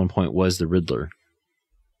Astin at one point was the Riddler.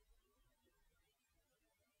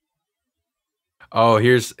 Oh,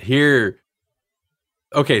 here.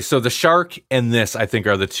 Okay, so the shark and this, I think,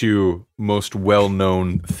 are the two most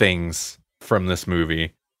well-known things from this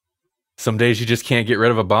movie. Some days you just can't get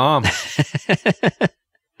rid of a bomb.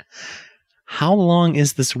 How long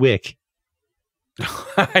is this wick?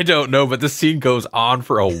 I don't know, but this scene goes on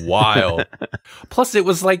for a while. Plus, it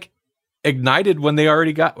was like ignited when they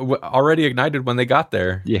already ignited when they got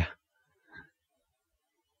there. Yeah.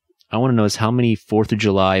 I want to know is how many 4th of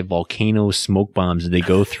July volcano smoke bombs did they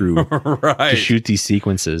go through Right. to shoot these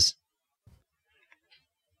sequences?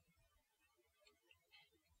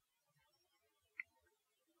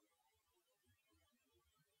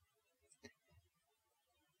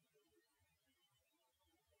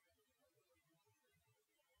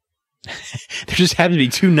 There just happen to be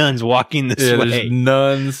 2 nuns walking this way. There's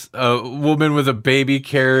nuns, a woman with a baby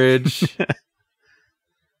carriage,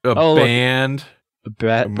 a band.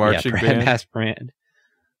 Brad, A marching Brad band. Bass Brand.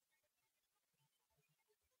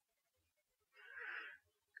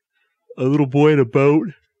 A little boy in a boat.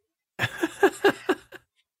 I'm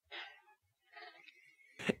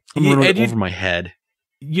running it over my head.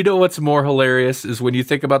 You know what's more hilarious is when you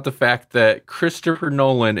think about the fact that Christopher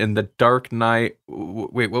Nolan in The Dark Knight...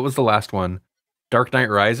 Wait, what was the last one? Dark Knight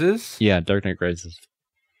Rises? Yeah, Dark Knight Rises.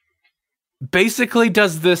 Basically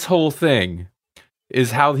does this whole thing.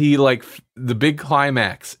 Is how he, like, the big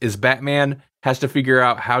climax is Batman has to figure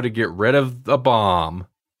out how to get rid of the bomb.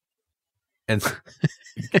 And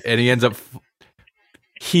he ends up...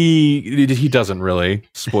 He doesn't really.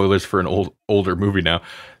 Spoilers for an older movie now.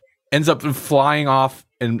 Ends up flying off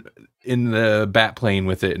in the bat plane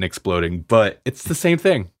with it and exploding. But it's the same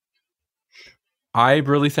thing. I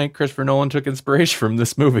really think Christopher Nolan took inspiration from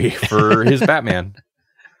this movie for his Batman.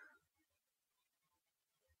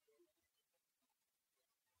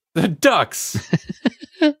 The ducks.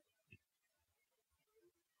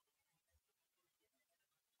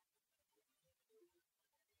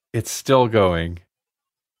 It's still going.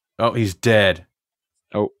 Oh, he's dead.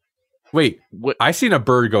 Oh. Wait, What? I seen a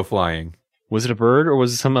bird go flying. Was it a bird or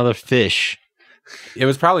was it some other fish? It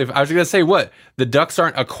was probably, I was going to say, what? The ducks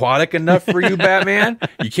aren't aquatic enough for you, Batman?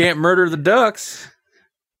 You can't murder the ducks.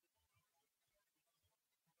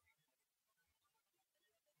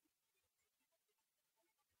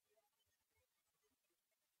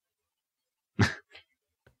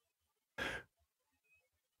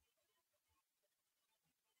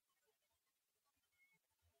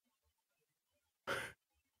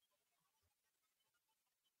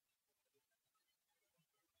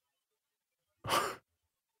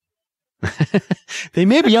 They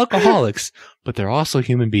may be alcoholics, but they're also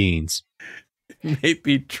human beings.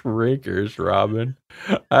 Maybe drinkers, Robin.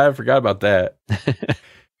 I forgot about that.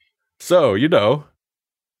 So, you know,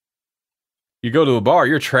 you go to a bar,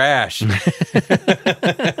 you're trash.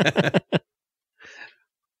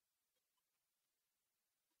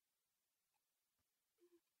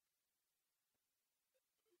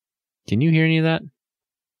 Can you hear any of that?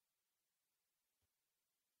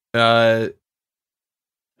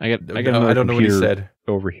 I got I another don't know what he computer said.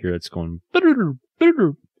 over here. It's going. Hold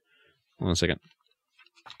on a second.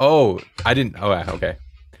 Oh, I didn't. Oh, okay.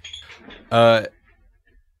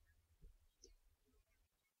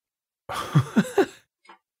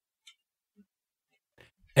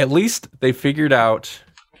 At least they figured out.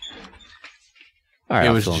 All right, It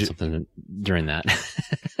I'll was fill in ju- something during that.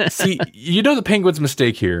 See, you know the Penguin's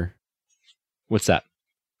mistake here. What's that?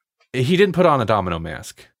 He didn't put on a domino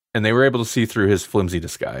mask, and they were able to see through his flimsy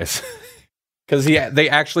disguise because they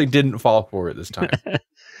actually didn't fall for it this time.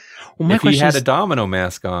 Well, my If he question had is, a domino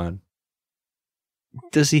mask on,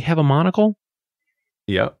 does he have a monocle?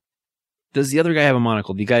 yep. Does the other guy have a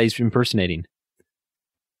monocle? The guy he's impersonating,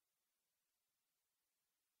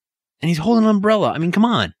 and he's holding an umbrella. I mean, come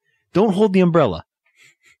on, don't hold the umbrella.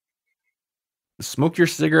 Smoke your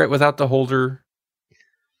cigarette without the holder.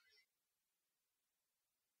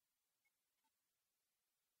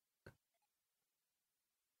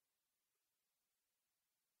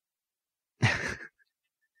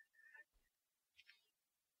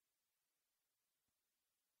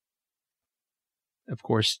 Of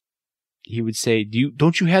course, he would say,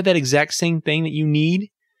 don't you have that exact same thing that you need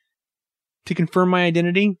to confirm my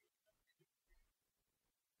identity?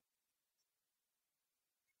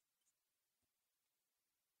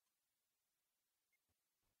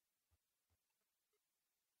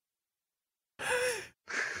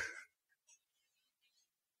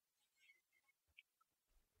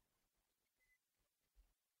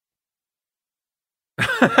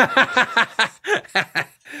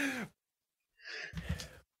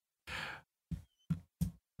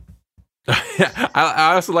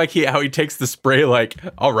 I also like how he takes the spray like,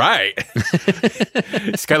 all right.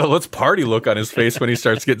 He's got a let's party look on his face when he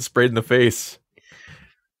starts getting sprayed in the face.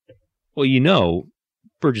 Well,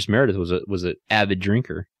 Burgess Meredith was an avid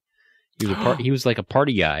drinker. He was like a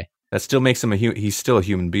party guy. That still makes him he's still a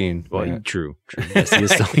human being. Well, yeah. True. Yes, he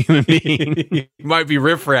is still a human being. He might be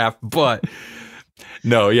riffraff, but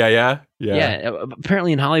no, yeah.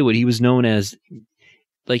 Apparently in Hollywood, he was known as,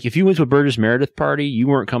 like, if you went to a Burgess Meredith party, you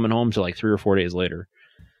weren't coming home till like 3 or 4 days later.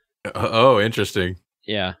 Oh, interesting.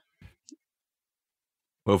 Yeah.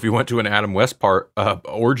 Well, if you went to an Adam West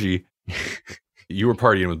orgy, you were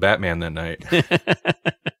partying with Batman that night.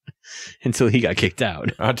 Until he got kicked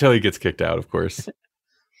out. Until he gets kicked out, of course.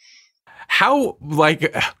 How do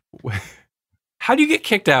you get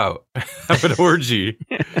kicked out of an orgy?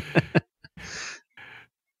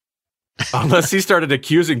 Unless he started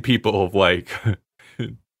accusing people of like,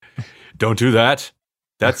 don't do that.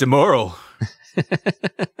 That's immoral.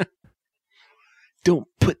 Don't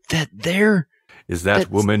put that there. Is that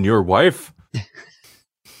woman your wife?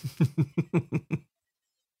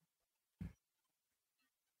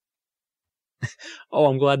 Oh,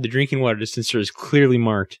 I'm glad the drinking water dispenser is clearly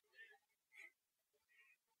marked.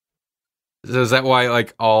 So is that why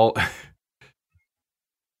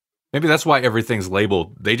maybe that's why everything's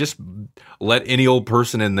labeled. They just let any old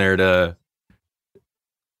person in there to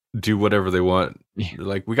do whatever they want. Yeah.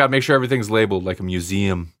 Like, we got to make sure everything's labeled like a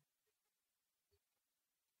museum.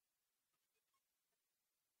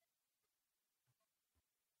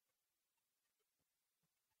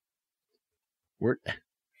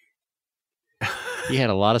 He had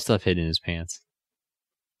a lot of stuff hidden in his pants.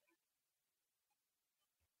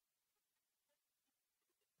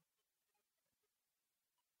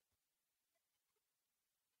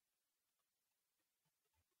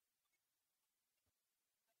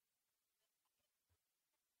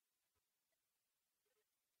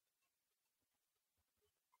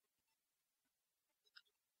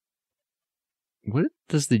 What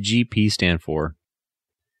does the GP stand for?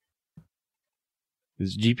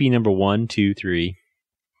 Is GP number 1, 2, 3?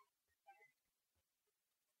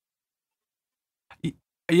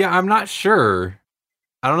 Yeah, I'm not sure.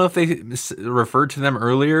 I don't know if they referred to them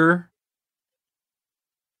earlier.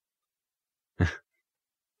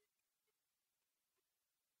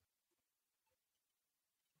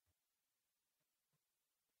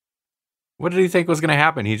 What did he think was going to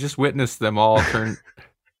happen? He just witnessed them all turn.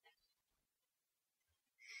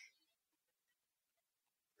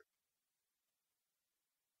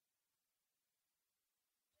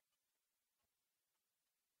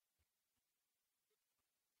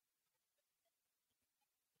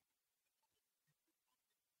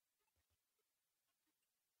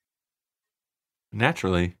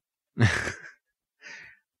 Naturally.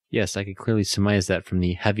 Yes, I could clearly surmise that from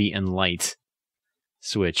the heavy and light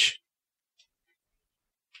switch.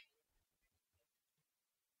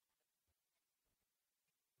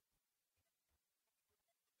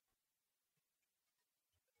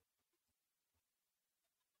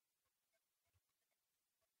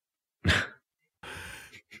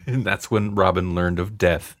 And that's when Robin learned of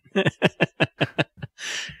death.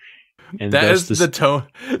 And that is the tone.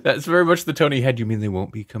 That's very much the tone he had. You mean they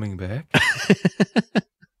won't be coming back?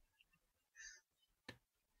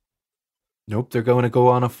 Nope, they're going to go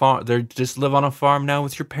on a farm. They just live on a farm now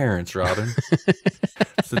with your parents, Robin.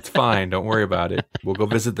 So it's fine. Don't worry about it. We'll go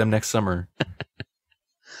visit them next summer.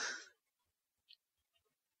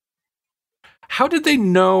 How did they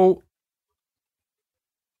know?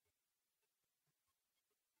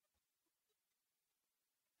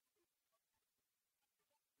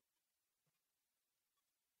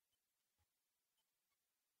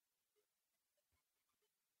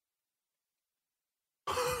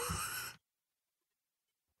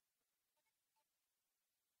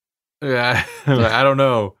 Yeah, I don't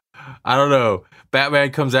know. Batman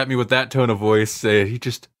comes at me with that tone of voice. He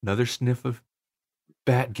just another sniff of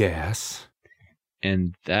bat gas.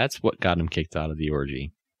 And that's what got him kicked out of the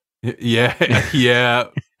orgy. Yeah.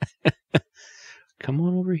 Come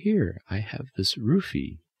on over here. I have this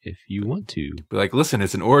roofie if you want to. Be like, listen,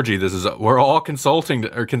 it's an orgy. We're all consenting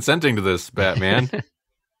to this, Batman.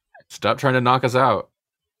 Stop trying to knock us out.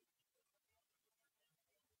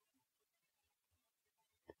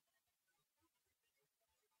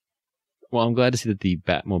 Well, I'm glad to see that the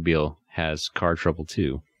Batmobile has car trouble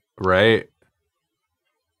too. Right.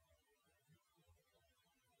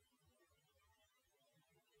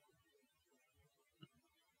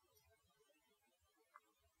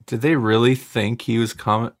 Did they really think he was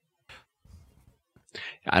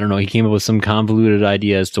I don't know. He came up with some convoluted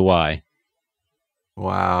idea as to why.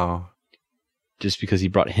 Wow. Just because he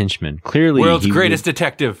brought henchmen. Clearly, world's greatest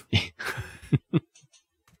detective.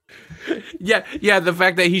 Yeah. The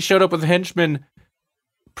fact that he showed up with henchmen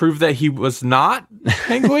proved that he was not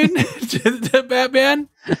Penguin to Batman.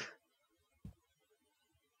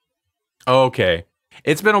 Okay.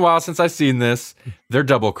 It's been a while since I've seen this. They're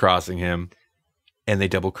double crossing him, and they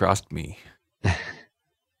double crossed me.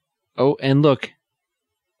 Oh, and look,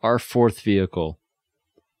 our fourth vehicle.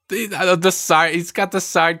 The side, he's got the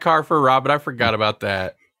sidecar for Robin. I forgot about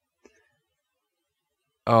that.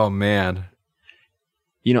 Oh man.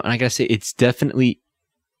 You know, and I gotta say, it's definitely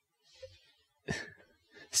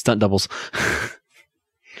stunt doubles.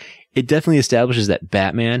 It definitely establishes that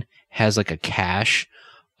Batman has like a cache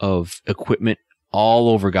of equipment all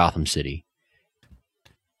over Gotham City.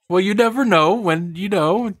 Well, you never know when,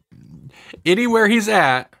 anywhere he's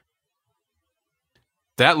at.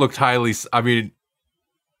 That looked highly,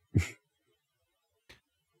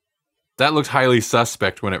 that looked highly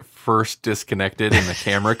suspect when it first disconnected and the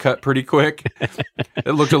camera cut pretty quick.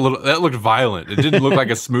 That looked violent. It didn't look like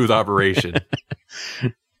a smooth operation.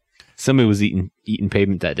 Somebody was eating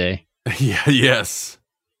pavement that day. Yeah, yes.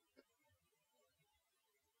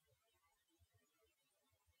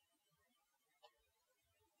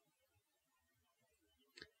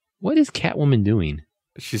 What is Catwoman doing?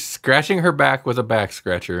 She's scratching her back with a back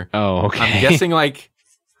scratcher. Oh, okay. I'm guessing like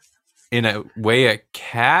in a way a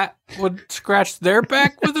cat would scratch their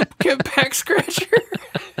back with a back scratcher.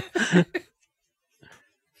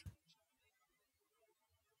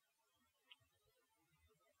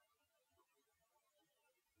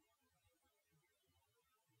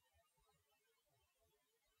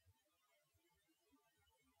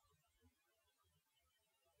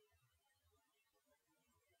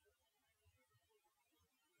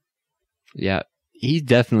 Yeah, he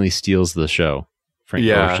definitely steals the show, Frank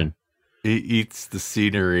Ocean. He eats the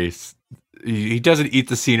scenery. He doesn't eat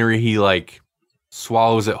the scenery. He like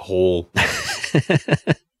swallows it whole.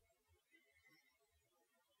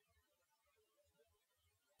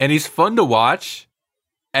 And he's fun to watch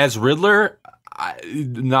as Riddler.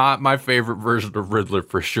 Not my favorite version of Riddler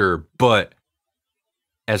for sure, but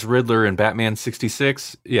as Riddler in Batman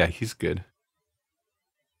 66, yeah, he's good.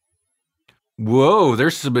 Whoa,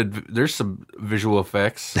 there's some visual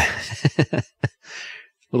effects.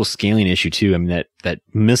 Little scaling issue too. I mean, that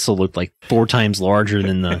missile looked like 4 times larger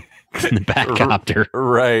than the Batcopter.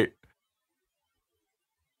 Right.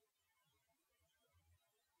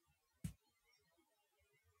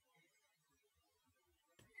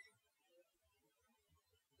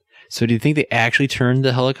 So do you think they actually turned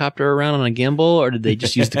the helicopter around on a gimbal, or did they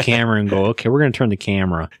just use the camera and go, okay, we're going to turn the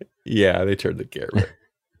camera? Yeah, they turned the camera.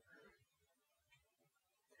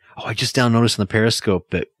 Oh, I just now noticed on the periscope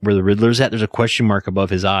that where the Riddler's at, there's a question mark above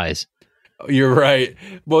his eyes. You're right.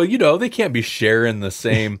 Well, they can't be sharing the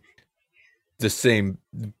same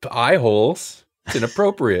eye holes. It's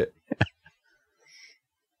inappropriate.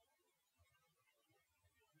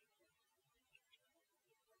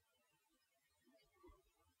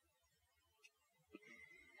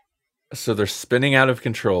 So they're spinning out of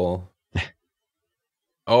control.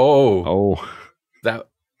 Oh. That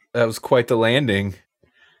was quite the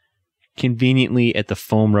Conveniently at the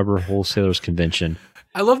Foam Rubber Wholesalers Convention.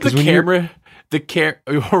 I love the camera.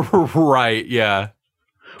 Right, yeah.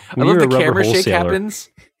 I love the camera shake happens.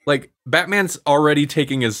 Like Batman's already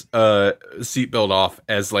taking his seatbelt off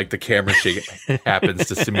as like the camera shake happens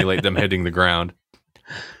to simulate them hitting the ground.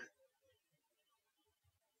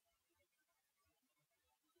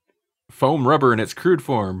 Foam rubber in its crude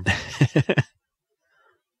form.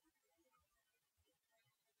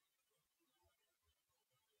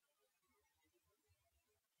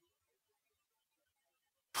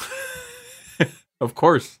 Of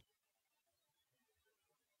course.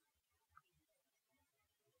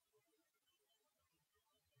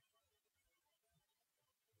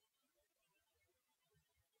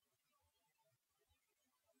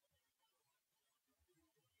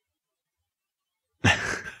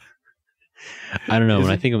 I don't know.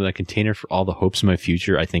 When I think of that container for all the hopes of my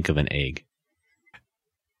future, I think of an egg.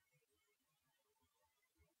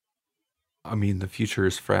 I mean, the future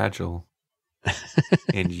is fragile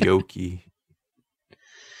and yolky.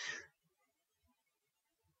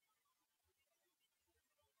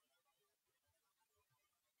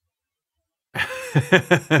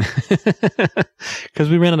 Because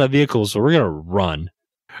we ran out of vehicles, so we're going to run.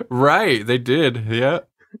 Right. They did. Yeah.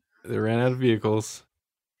 They ran out of vehicles.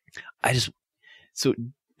 I want to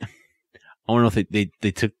know if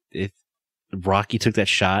they took, if Rocky took that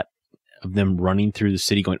shot of them running through the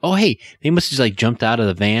city going, oh, hey, they must have just like jumped out of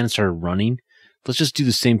the van and started running. Let's just do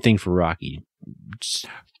the same thing for Rocky.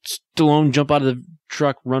 Stallone, jump out of the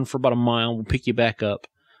truck, run for about a mile. We'll pick you back up.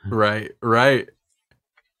 Right.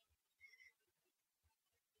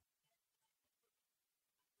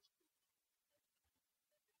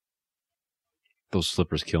 Those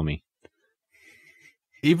slippers kill me.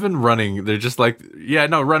 Even running, they're just like, yeah,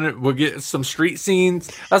 no, running. We'll get some street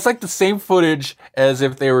scenes. That's like the same footage as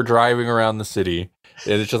if they were driving around the city.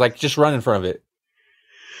 It's just like, just run in front of it.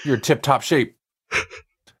 You're tip top shape.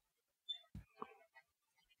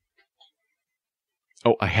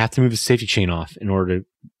 Oh, I have to move the safety chain off in order to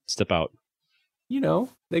step out. You know,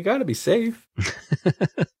 they got to be safe.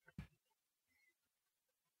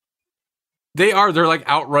 They're like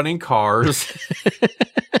outrunning cars.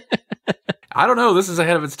 I don't know. This is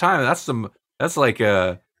ahead of its time. That's like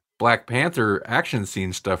a Black Panther action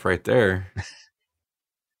scene stuff right there.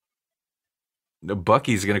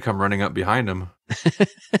 Bucky's going to come running up behind him.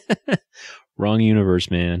 Wrong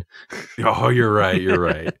universe, man. Oh, you're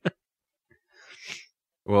right.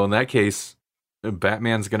 Well, in that case,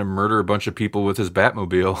 Batman's going to murder a bunch of people with his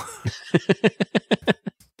Batmobile.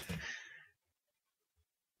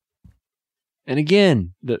 And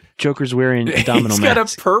again, the Joker's wearing a domino mask. He's got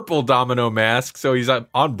a purple domino mask, so he's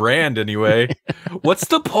on brand anyway. What's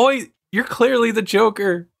the point? You're clearly the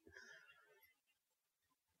Joker.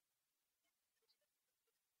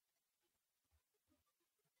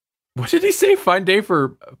 What did he say? Fine day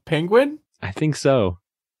for Penguin? I think so.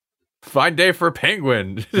 Fine day for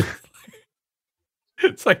Penguin.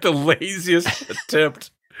 It's like the laziest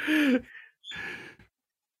attempt.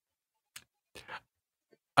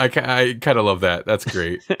 I kind of love that. That's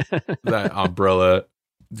great. That umbrella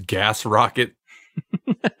gas rocket.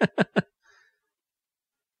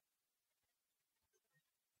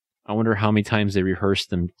 I wonder how many times they rehearsed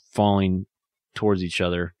them falling towards each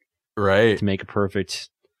other. Right. To make a perfect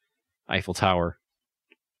Eiffel Tower.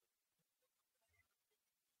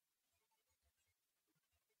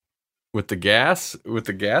 With the gas,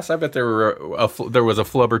 I bet there was a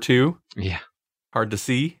flub or two. Yeah. Hard to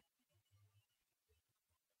see.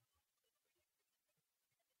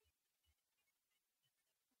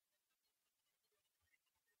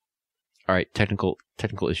 All right, technical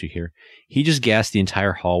issue here. He just gassed the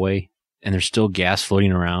entire hallway, and there's still gas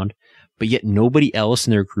floating around, but yet nobody else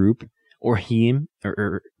in their group or him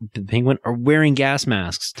or the Penguin are wearing gas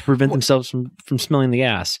masks to prevent themselves from smelling the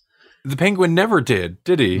gas. The Penguin never did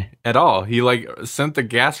he? At all. He like sent the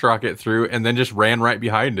gas rocket through and then just ran right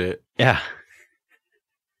behind it. Yeah.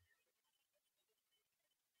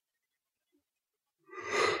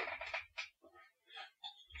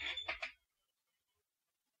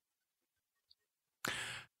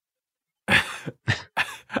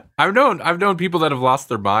 I've known people that have lost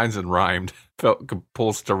their minds and rhymed, felt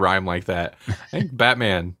compulsed to rhyme like that. I think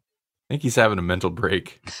Batman, he's having a mental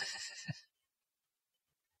break.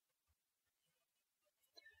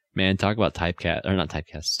 Man, talk about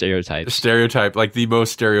stereotypes. Stereotype, like the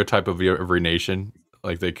most stereotype of every nation,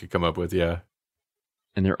 like they could come up with, yeah.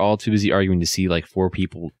 And they're all too busy arguing to see like 4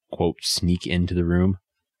 people, quote, sneak into the room.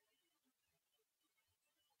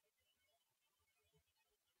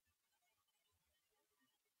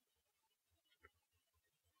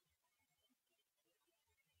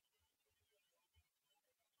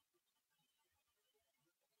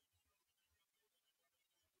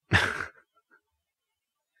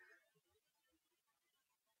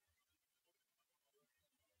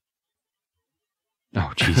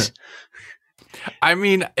 Oh, jeez. I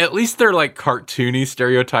mean, at least they're like cartoony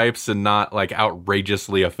stereotypes and not like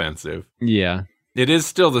outrageously offensive. Yeah. It is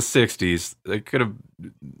still the 60s.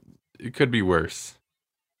 It could be worse.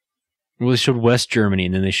 Well, they showed West Germany,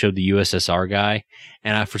 and then they showed the USSR guy.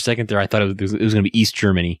 And for a second there, I thought it was going to be East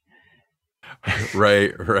Germany.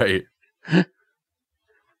 Right.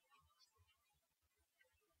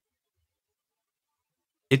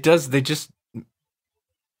 It does. They just...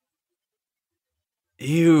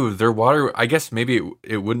 Ew, their water... I guess maybe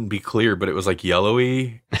it wouldn't be clear, but it was like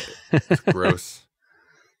yellowy. It's gross.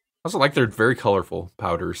 I also like they're very colorful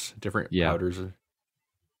powders. Different powders.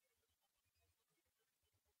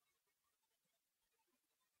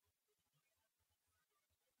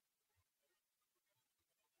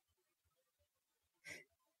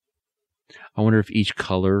 I wonder if each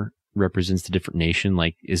color represents a different nation.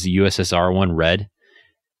 Like, is the USSR one red?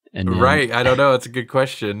 And then... Right. I don't know. It's a good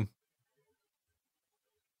question.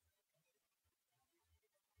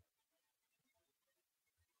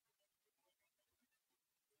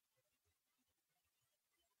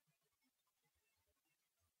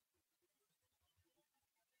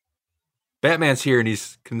 Batman's here and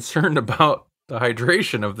he's concerned about the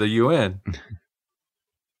hydration of the UN.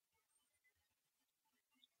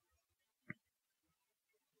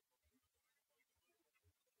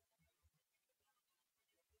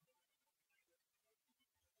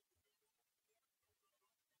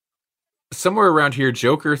 Somewhere around here,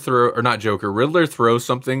 Riddler throws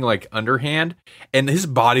something like underhand, and his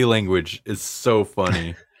body language is so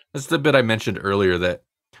funny. That's the bit I mentioned earlier, that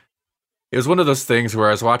it was one of those things where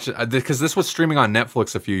I was watching, because this was streaming on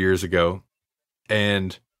Netflix a few years ago,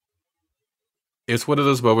 and it's one of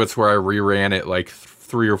those moments where I reran it like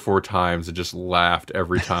 3 or 4 times and just laughed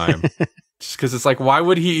every time. Just because it's like, why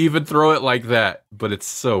would he even throw it like that? But it's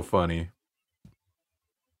so funny.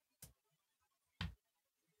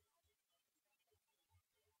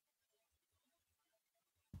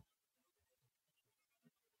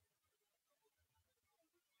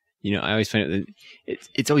 You know, I always find it that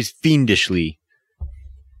it's always fiendishly,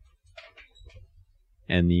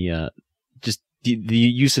 and the just the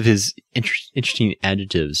use of his interesting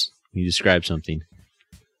adjectives when you describe something.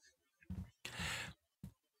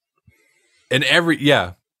 And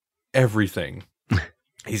everything.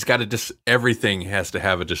 He's got to everything has to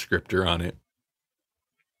have a descriptor on it.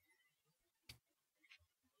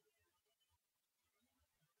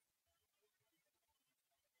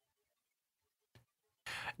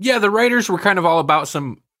 Yeah, the writers were kind of all about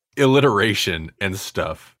some alliteration and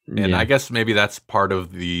stuff. And I guess maybe that's part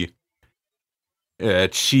of the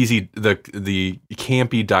cheesy, the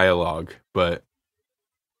campy dialogue. But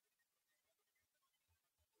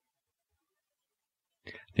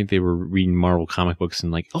I think they were reading Marvel comic books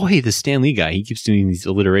and like, oh, hey, the Stan Lee guy, he keeps doing these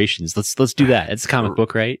alliterations. Let's do that. It's a comic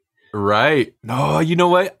book, right? Right. No, you know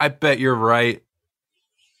what? I bet you're right.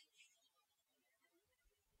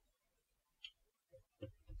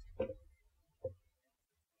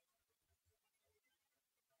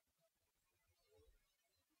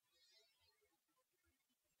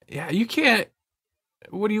 Yeah, you can't.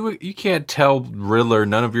 You can't tell Riddler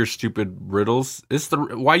none of your stupid riddles.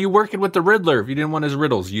 Why are you working with the Riddler if you didn't want his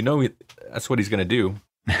riddles? You know that's what he's gonna do.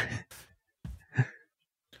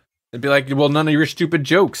 It'd be like, well, none of your stupid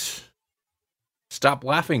jokes. Stop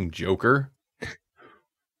laughing, Joker.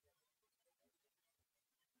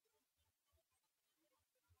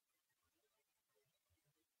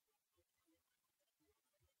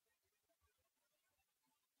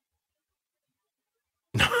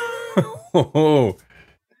 Oh,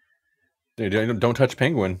 dude, don't touch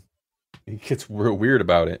Penguin. He gets real weird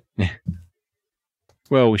about it.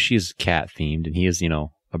 Well, she's cat themed, and he is,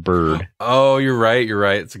 a bird. Oh, you're right.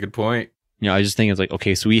 It's a good point. I just think it's like,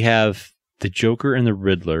 okay, so we have the Joker and the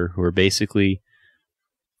Riddler, who are basically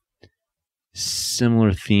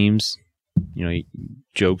similar themes,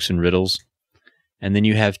 jokes and riddles, and then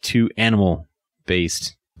you have 2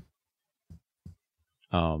 animal-based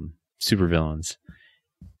supervillains.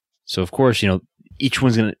 So, of course, each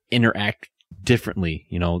one's going to interact differently.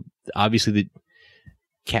 Obviously the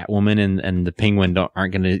Catwoman and the Penguin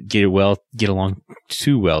aren't going to get along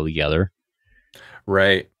too well together.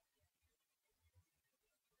 Right.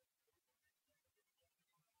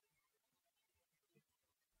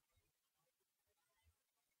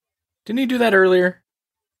 Didn't he do that earlier?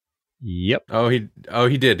 Yep. Oh,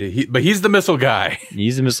 he did. But he's the missile guy.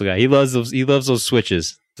 He's the missile guy. He loves those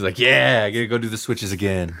switches. He's like, yeah, I gotta go do the switches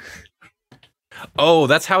again. Oh,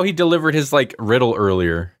 that's how he delivered his riddle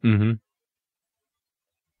earlier. Mm-hmm.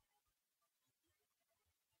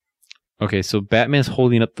 Okay, so Batman's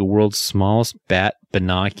holding up the world's smallest bat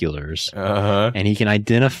binoculars, and he can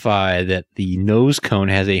identify that the nose cone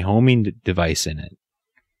has a homing device in it.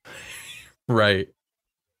 Right.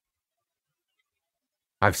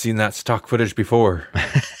 I've seen that stock footage before.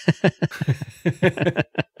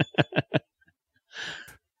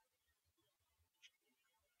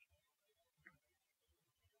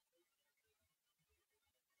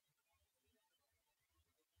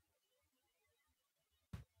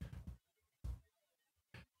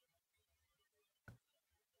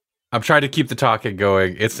 I'm trying to keep the talking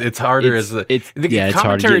going. It's harder the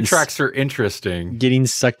commentary tracks are interesting. Getting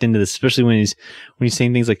sucked into this, especially when he's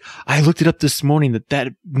saying things like, "I looked it up this morning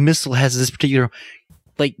that missile has this particular,"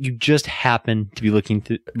 like you just happen to be looking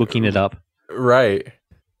it up. Right.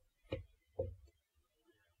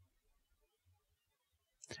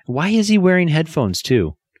 Why is he wearing headphones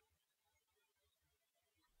too?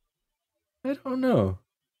 I don't know.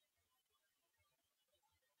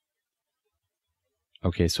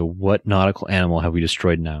 Okay, so what nautical animal have we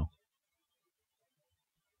destroyed now?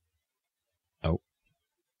 Oh.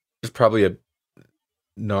 It's probably a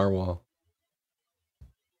narwhal.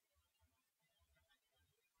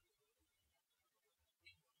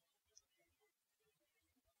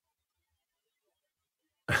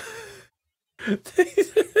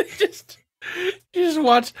 just you just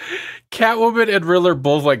watch Catwoman and Riddler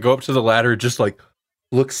both like go up to the ladder, just like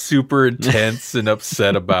look super intense and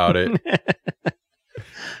upset about it.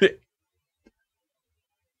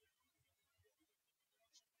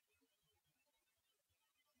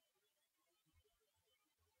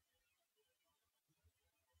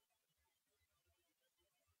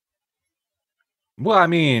 Well, I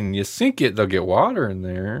mean, you sink it, they'll get water in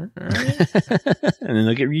there, right? And then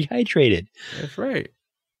they'll get rehydrated. That's right.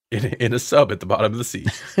 In a sub at the bottom of the sea.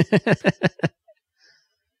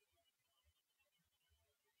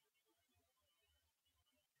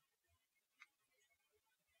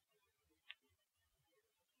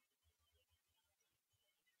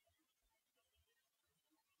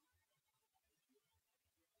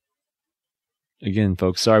 Again,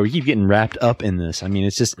 folks, sorry, we keep getting wrapped up in this. I mean,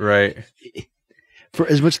 it's just right. For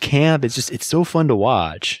as much camp, it's so fun to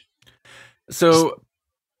watch. So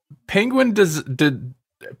Penguin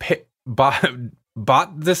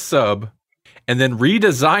bought this sub and then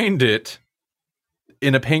redesigned it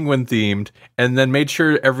in a Penguin themed, and then made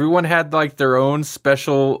sure everyone had like their own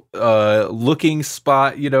special looking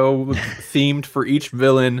spot, themed for each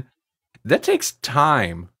villain. That takes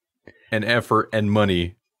time and effort and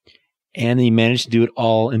money. And he managed to do it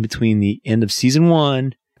all in between the end of season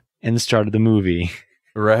 1 and the start of the movie.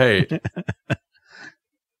 Right.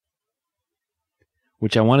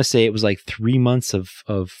 Which I want to say it was like 3 months of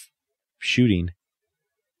shooting.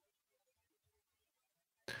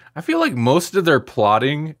 I feel like most of their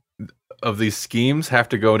plotting of these schemes have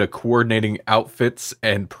to go to coordinating outfits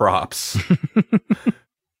and props.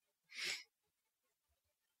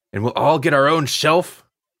 And we'll all get our own shelf.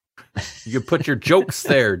 You can put your jokes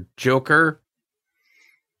there, Joker.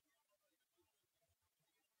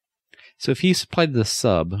 So if he supplied the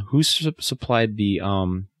sub, who supplied the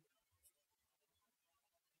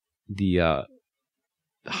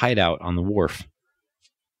hideout on the wharf?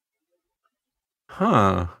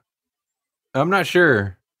 Huh. I'm not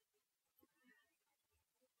sure.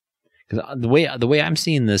 Because the way I'm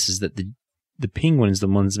seeing this is that the Penguin is the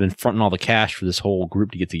one that's been fronting all the cash for this whole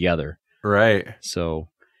group to get together. Right. So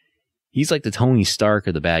he's like the Tony Stark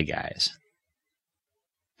of the bad guys.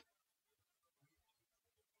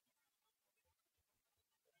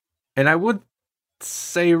 And I would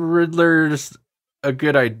say Riddler's a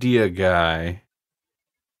good idea guy.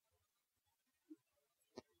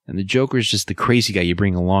 And the Joker's just the crazy guy you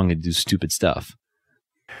bring along to do stupid stuff.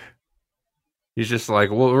 He's just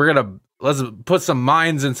like, well, let's put some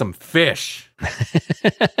mines in some fish.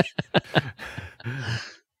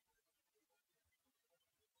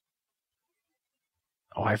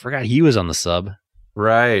 Oh, I forgot he was on the sub.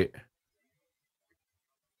 Right.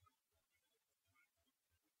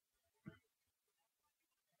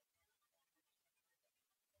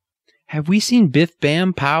 Have we seen Biff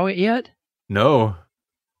Bam Pow yet? No,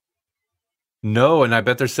 and I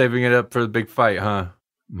bet they're saving it up for the big fight, huh?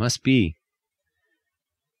 Must be.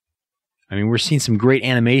 I mean, we're seeing some great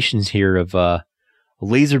animations here of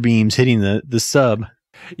laser beams hitting the sub.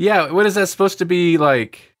 Yeah, what is that supposed to be,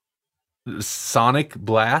 like sonic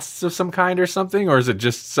blasts of some kind or something? Or is it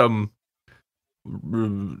just some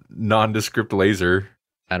nondescript laser?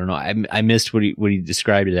 I don't know. I missed what he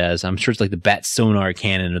described it as. I'm sure it's like the bat sonar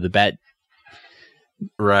cannon or the bat...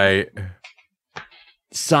 Right.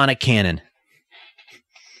 Sonic cannon.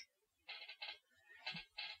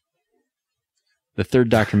 The third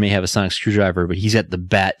Doctor may have a sonic screwdriver, but he's at the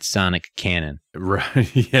bat sonic cannon.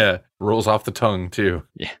 Right. Yeah. Rolls off the tongue, too.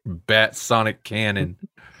 Yeah. Bat sonic cannon.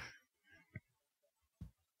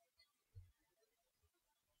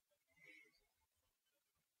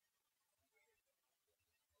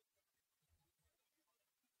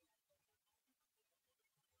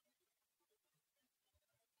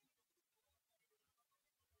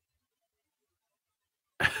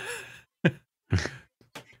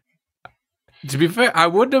 To be fair, I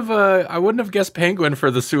wouldn't have guessed Penguin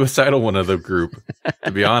for the suicidal one of the group,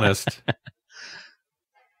 to be honest.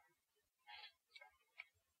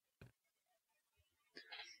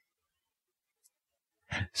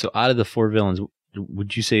 So out of the 4 villains,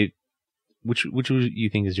 would you say which would you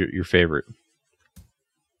think is your favorite?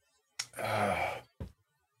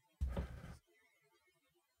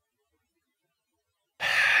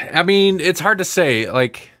 I mean, it's hard to say.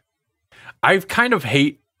 Like, I don't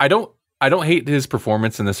hate his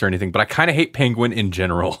performance in this or anything, but I kind of hate Penguin in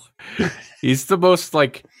general. He's the most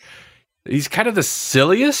he's kind of the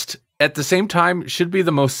silliest, at the same time should be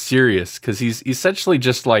the most serious, because he's essentially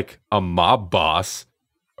just like a mob boss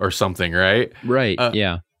or something, right? Right,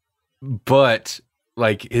 yeah. But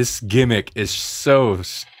like his gimmick is so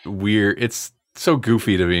weird. It's so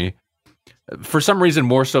goofy to me. For some reason,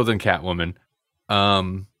 more so than Catwoman.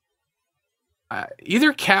 Either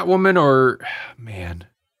Catwoman or man,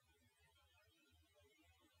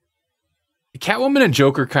 Catwoman and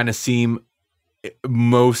Joker kind of seem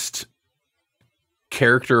most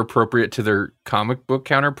character appropriate to their comic book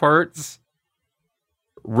counterparts.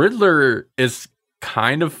 Riddler is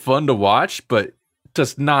kind of fun to watch, but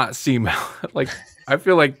does not seem like, I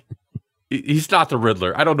feel like he's not the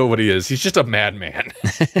Riddler. I don't know what he is. He's just a madman.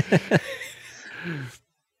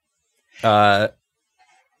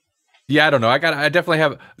 Yeah, I don't know. I definitely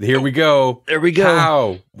have. Here we go. There we go.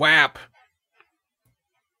 Pow, whap.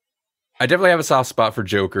 I definitely have a soft spot for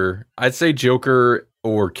Joker. I'd say Joker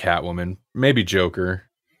or Catwoman. Maybe Joker.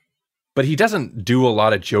 But he doesn't do a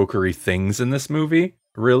lot of Jokery things in this movie,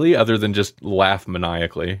 really, other than just laugh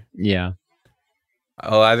maniacally. Yeah.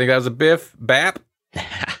 Oh, I think that was a biff. Bap.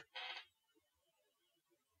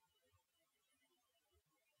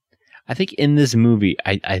 I think in this movie,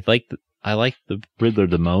 I like the Riddler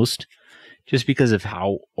the most, just because of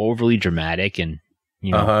how overly dramatic and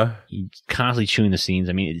he's constantly chewing the scenes.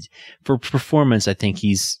 I mean, for performance, I think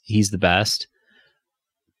he's the best.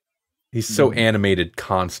 He's so animated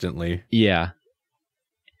constantly. Yeah,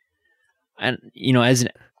 and as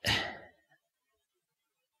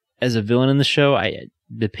a villain in the show,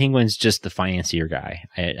 the Penguin's just the financier guy.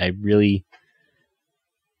 I really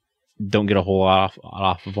don't get a whole lot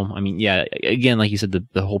off of him. I mean, yeah, again, like you said,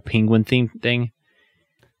 the whole Penguin thing,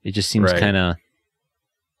 it just seems kind of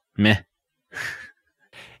meh.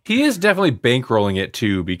 He is definitely bankrolling it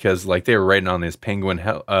too, because like they were writing on this Penguin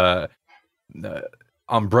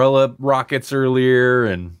umbrella rockets earlier,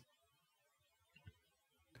 and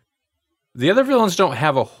the other villains don't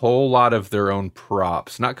have a whole lot of their own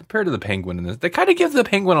props, not compared to the Penguin in this. They kind of give the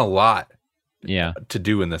Penguin a lot to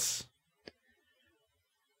do in this.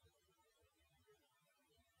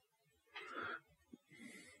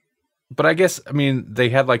 But I guess, I mean, they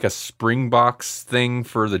had like a Springboks thing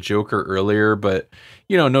for the Joker earlier, but,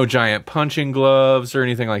 no giant punching gloves or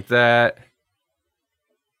anything like that.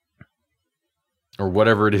 Or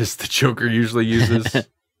whatever it is the Joker usually uses. I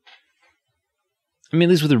mean, at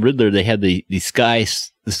least with the Riddler, they had the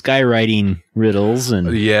skywriting riddles.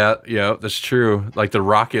 And yeah, that's true. Like the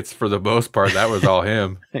rockets for the most part, that was all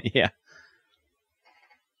him. Yeah.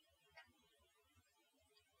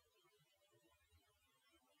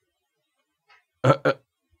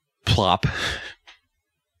 Plop.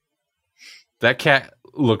 That cat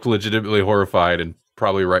looked legitimately horrified, and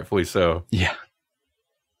probably rightfully so. Yeah.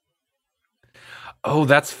 Oh,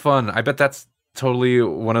 that's fun. I bet that's totally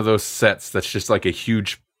one of those sets that's just like a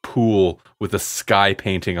huge pool with a sky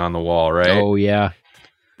painting on the wall, right? Oh, yeah.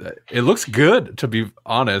 It looks good, to be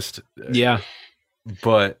honest. Yeah.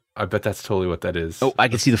 But I bet that's totally what that is. Oh, I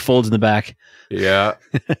can see the folds in the back. Yeah.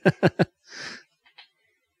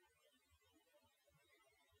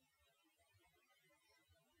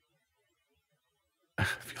 I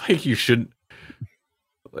feel like you shouldn't.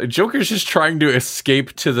 Joker's just trying to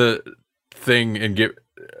escape to the thing and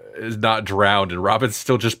is not drowned, and Robin's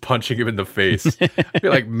still just punching him in the face. I feel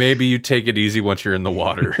like maybe you take it easy once you're in the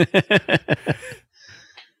water.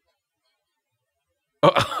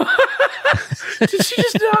 Did she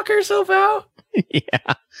just knock herself out?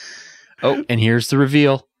 Yeah. Oh, and here's the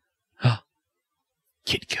reveal.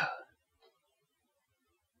 Kitka.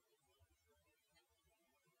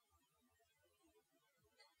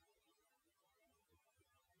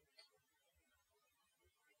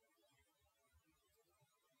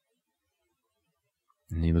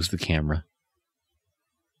 And he looks at the camera.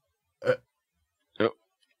 Oh.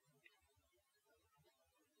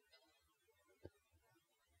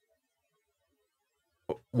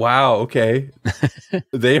 Wow, okay.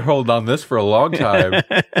 They hold on this for a long time.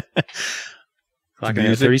 Clock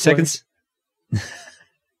at 30 seconds.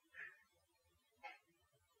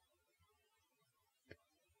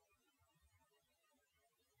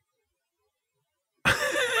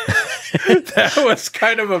 That was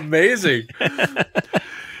kind of amazing.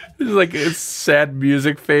 It's like it's sad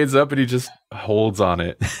music fades up and he just holds on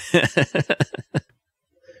it.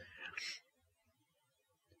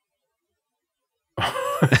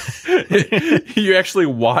 You actually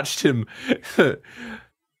watched him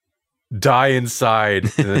die inside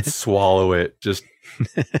and then swallow it. Just,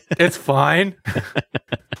 it's fine.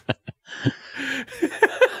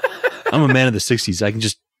 I'm a man of the 60s. I can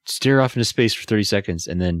just stare off into space for 30 seconds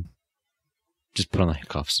and then just put on the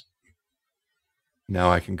handcuffs. Now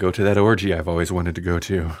I can go to that orgy I've always wanted to go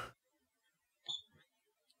to.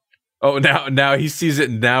 Oh, now he sees it,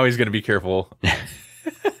 and now he's going to be careful.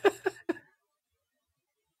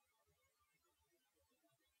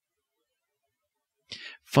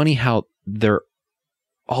 Funny how they're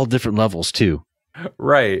all different levels too.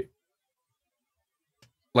 Right.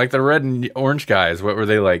 Like the red and orange guys, what were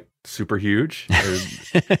they like? Super huge? Or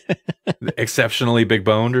exceptionally big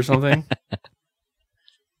boned or something?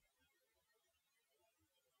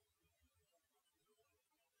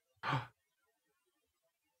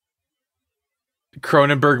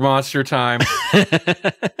 Cronenberg monster time.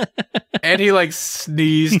 And he like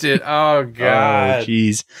sneezed it. Oh god. Oh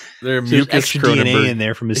jeez. There's There's extra DNA in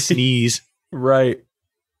there from his sneeze. Right.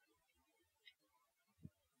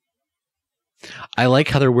 I like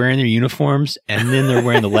how they're wearing their uniforms and then they're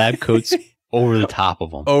wearing the lab coats over the top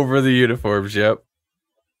of them. Over the uniforms, yep.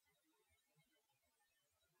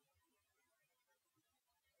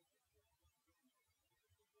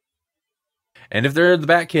 And if they're in the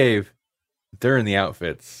Batcave, they're in the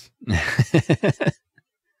outfits.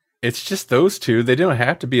 It's just those two. They don't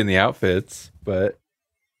have to be in the outfits, but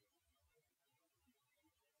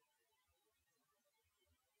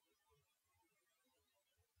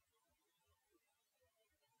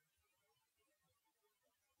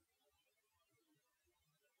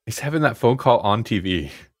he's having that phone call on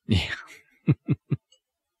TV. Yeah.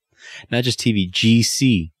 Not just TV,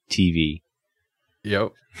 GC TV.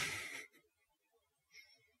 Yep.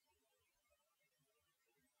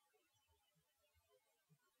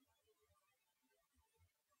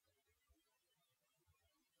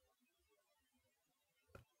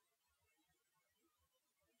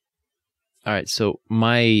 All right, so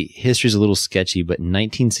my history is a little sketchy, but in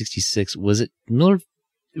 1966, was it Miller?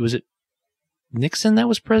 Was it Nixon that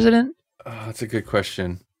was president? Oh, that's a good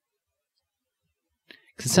question.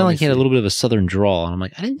 Because it sounded like he had a little bit of a Southern drawl, and I'm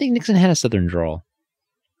like, I didn't think Nixon had a Southern drawl.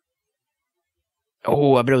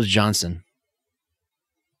 Oh, I bet it was Johnson.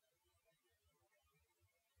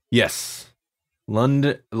 Yes.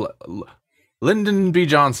 Lyndon B.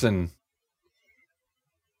 Johnson.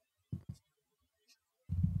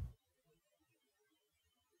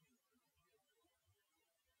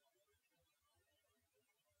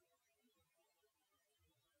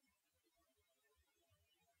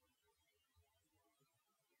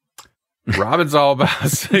 Robin's all about,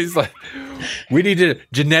 he's like, we need to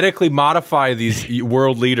genetically modify these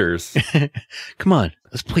world leaders. Come on,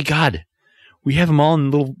 let's play God. We have them all in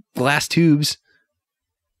little glass tubes.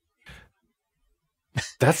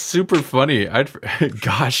 That's super funny.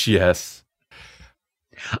 Gosh, yes.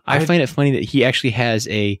 I find it funny that he actually has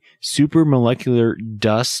a super molecular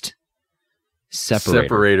dust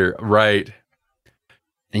separator. Right.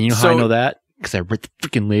 And you know how I know that? Because I read the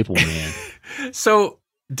freaking label, man. So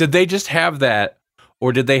did they just have that,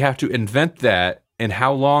 or did they have to invent that? And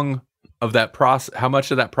how long of that process, how much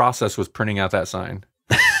of that process was printing out that sign?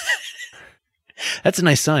 That's a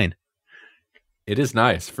nice sign. It is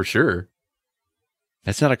nice, for sure.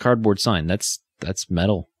 That's not a cardboard sign. That's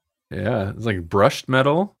metal. Yeah, it's like brushed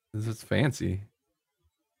metal. This is fancy.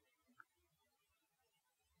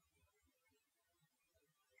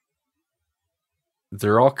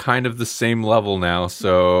 They're all kind of the same level now,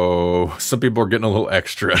 so some people are getting a little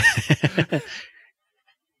extra.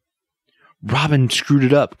 Robin screwed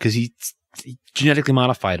it up because he genetically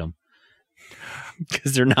modified them.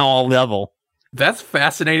 Because they're now all level. That's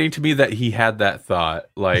fascinating to me that he had that thought.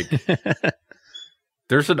 Like,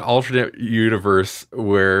 there's an alternate universe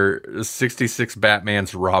where 66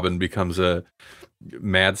 Batman's Robin becomes a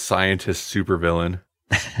mad scientist supervillain.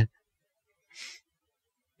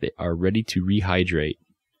 They are ready to rehydrate.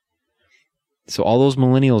 So all those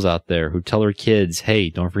millennials out there who tell their kids, hey,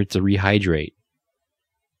 don't forget to rehydrate.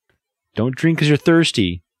 Don't drink because you're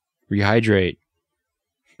thirsty. Rehydrate.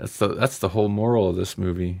 That's the whole moral of this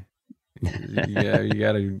movie. Yeah, you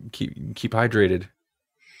gotta keep hydrated.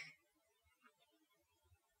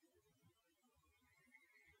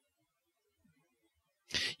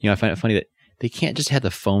 You know, I find it funny that they can't just have the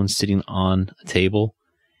phone sitting on a table.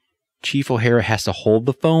 Chief O'Hara has to hold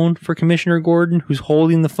the phone for Commissioner Gordon, who's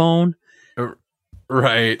holding the phone.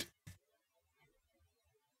 Right.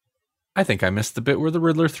 I think I missed the bit where the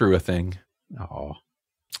Riddler threw a thing. Oh,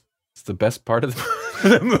 it's the best part of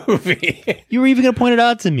the movie. You were even going to point it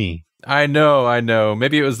out to me. I know.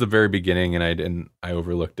 Maybe it was the very beginning and I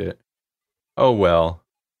overlooked it. Oh, well.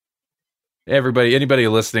 Anybody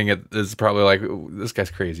listening is probably like, this guy's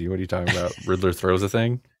crazy. What are you talking about? Riddler throws a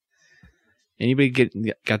thing? Anybody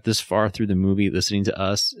got this far through the movie listening to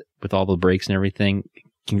us with all the breaks and everything,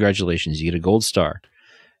 congratulations. You get a gold star.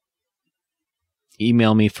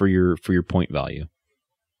 Email me for your point value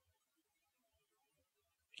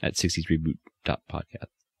at 63boot.podcast.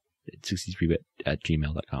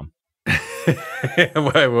 63bit@gmail.com.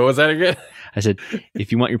 What was that again? I said,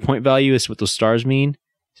 if you want your point value, is what those stars mean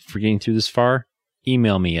for getting through this far,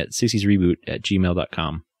 email me at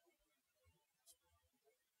 60sreboot@gmail.com.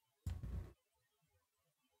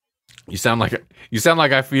 You sound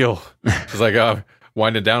like I feel. It's like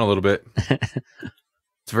wind it down a little bit.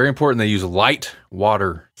 It's very important they use light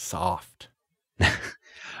water, soft.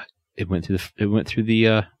 It went through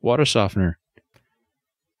the water softener.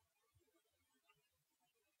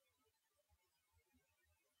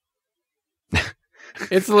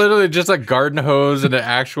 It's literally just a garden hose and an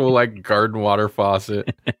actual like garden water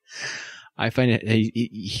faucet. I find it.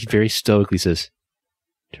 He very stoically says,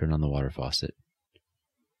 "Turn on the water faucet."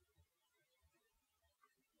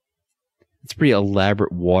 It's a pretty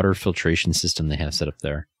elaborate water filtration system they have set up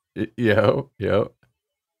there. Yo.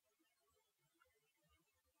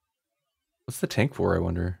 What's the tank for, I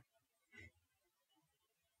wonder?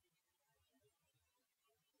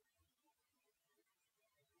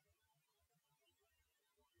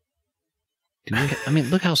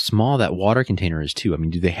 Look how small that water container is, too. I mean,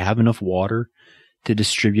 do they have enough water to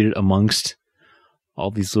distribute it amongst all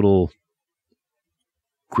these little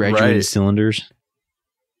graduated cylinders?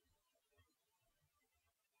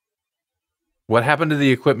 What happened to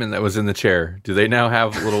the equipment that was in the chair? Do they now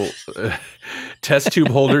have little test tube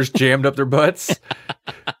holders jammed up their butts?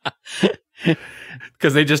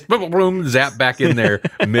 Because they just boom, zap back in there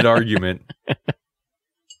mid-argument.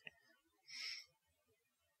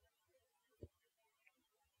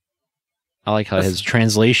 I like how it has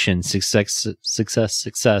translation, success.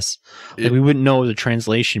 Like we wouldn't know the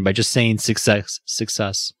translation by just saying success.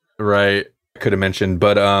 Right. Could have mentioned,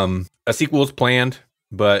 but a sequel is planned,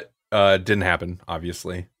 but didn't happen,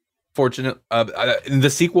 obviously. Fortunate. In the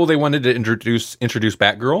sequel, they wanted to introduce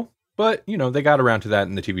Batgirl, but, they got around to that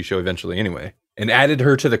in the TV show eventually anyway. And added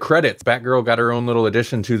her to the credits. Batgirl got her own little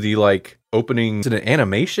addition to the, opening. Was it an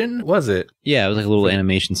animation? Was it? Yeah, it was like a little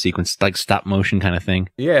animation sequence, like stop motion kind of thing.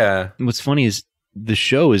 Yeah. And what's funny is the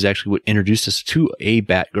show is actually what introduced us to a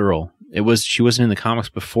Batgirl. She wasn't in the comics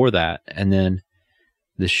before that, and then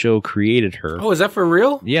the show created her. Oh, is that for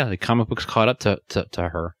real? Yeah, the comic books caught up to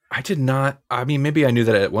her. I did not. I mean, maybe I knew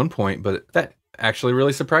that at one point, but that actually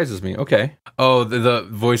really surprises me. Okay. Oh, the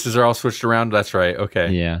voices are all switched around. That's right.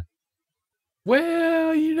 Okay. Yeah.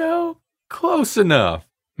 Well, close enough.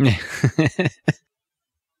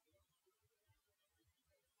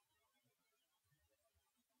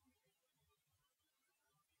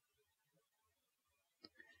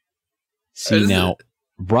 See, now,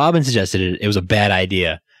 Robin suggested it was a bad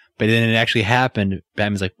idea, but then it actually happened.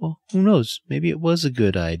 Batman's like, well, who knows? Maybe it was a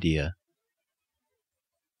good idea.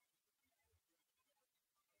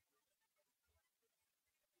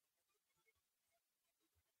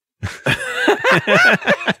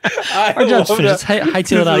 Our job's finished. Let's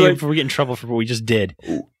hightail it out here before we get in trouble for what we just did.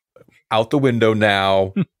 Out the window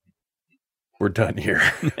now. We're done here.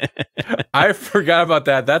 I forgot about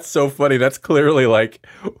that. That's so funny. That's clearly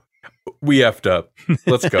we effed up.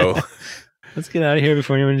 Let's go. Let's get out of here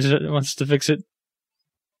before anyone wants to fix it.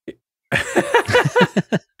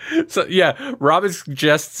 So yeah, Robin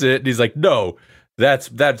suggests it, and he's like, "No, that's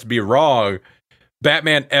be wrong."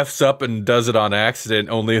 Batman f's up and does it on accident,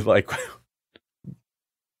 only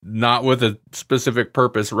not with a specific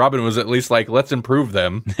purpose. Robin was at least like, "Let's improve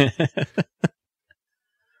them."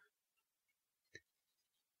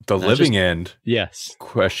 The living end. Yes.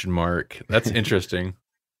 Question mark. That's interesting.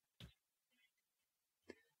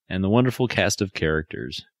 And the wonderful cast of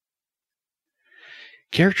characters.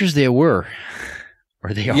 Characters they were.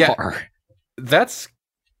 Or they are. That's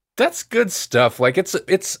good stuff.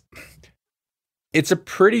 It's a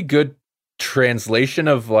pretty good translation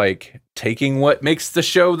of taking what makes the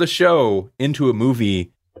show into a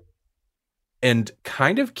movie and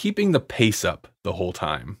kind of keeping the pace up the whole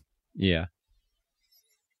time. Yeah.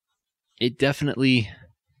 It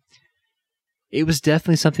was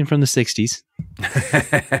definitely something from the 60s.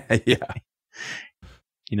 Yeah.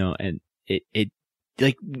 And it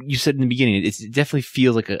like you said in the beginning, it definitely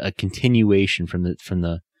feels like a continuation from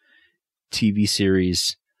the TV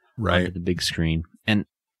series right onto the big screen. And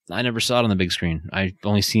I never saw it on the big screen. I've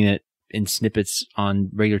only seen it in snippets on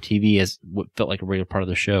regular TV as what felt like a regular part of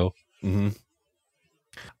the show. Mm-hmm.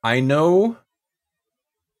 I know.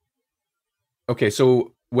 Okay,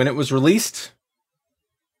 so when it was released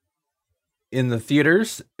in the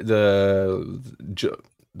theaters, the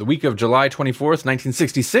week of July 24th,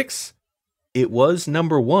 1966, it was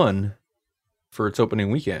number one for its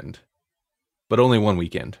opening weekend, but only one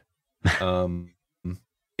weekend.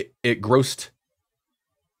 It grossed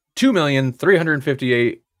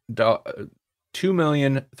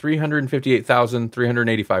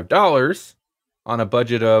 $2,358,385 on a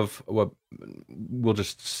budget of what we'll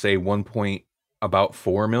just say about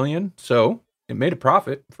 $4 million. So It made a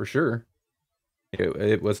profit for sure.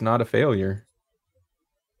 It was not a failure.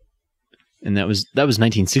 And that was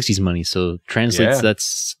 1960s money. So translates, Yeah.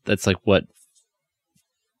 that's like what?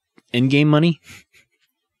 Endgame money?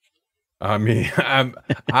 I mean,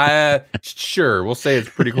 sure, we'll say it's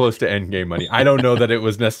pretty close to Endgame money. I don't know that it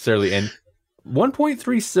was necessarily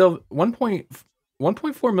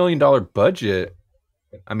 $1.4 million budget.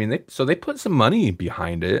 I mean, they put some money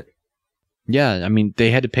behind it. Yeah, I mean,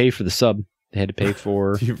 they had to pay for the sub. They had to pay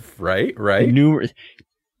for right. numerous.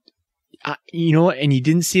 You know what? And you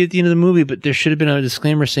didn't see it at the end of the movie, but there should have been a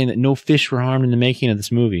disclaimer saying that no fish were harmed in the making of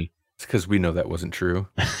this movie. It's because we know that wasn't true.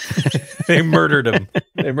 They murdered him.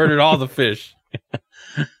 They murdered all the fish.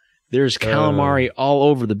 There's calamari all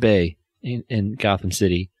over the bay in Gotham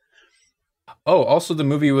City. Oh, also the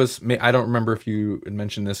movie was, I don't remember if you had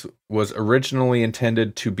mentioned this, was originally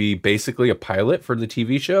intended to be basically a pilot for the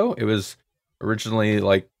TV show. It was originally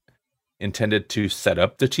like intended to set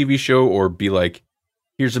up the TV show or be like,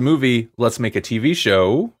 here's a movie, let's make a TV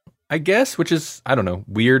show, I guess, which is, I don't know,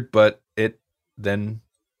 weird, but then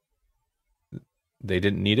they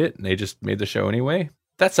didn't need it and they just made the show anyway.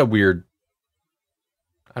 That's a weird,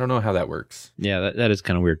 I don't know how that works. Yeah, that is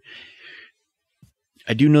kind of weird.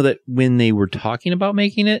 I do know that when they were talking about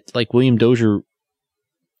making it, like William Dozier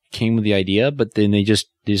came with the idea, but then they said,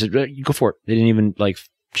 go for it. They didn't even like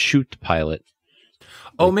shoot the pilot.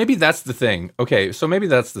 Oh, maybe that's the thing. Okay, so maybe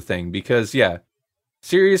that's the thing because, yeah,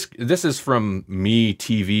 this is from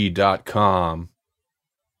metv.com.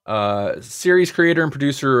 Series creator and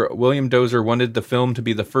producer William Dozier wanted the film to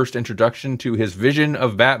be the first introduction to his vision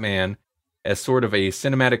of Batman as sort of a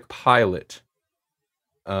cinematic pilot.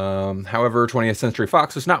 However, 20th Century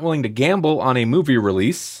Fox was not willing to gamble on a movie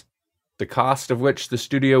release, the cost of which the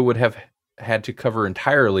studio would have had to cover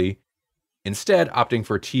entirely, instead opting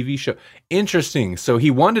for a TV show. Interesting. So he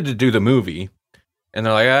wanted to do the movie, and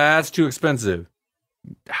they're like, that's too expensive.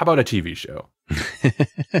 How about a TV show?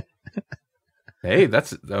 Hey,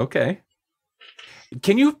 that's okay.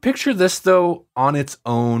 Can you picture this, though, on its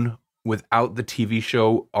own without the TV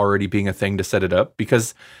show already being a thing to set it up?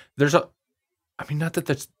 Because there's not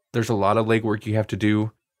that there's a lot of legwork you have to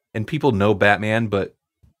do, and people know Batman, but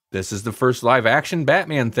this is the first live action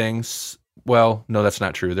Batman things. Well, no, that's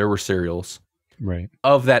not true. There were serials Right.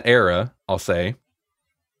 of that era, I'll say.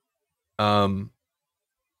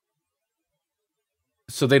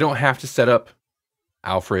 So they don't have to set up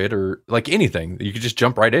Alfred or like anything. You could just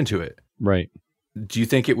jump right into it. Right. Do you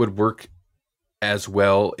think it would work as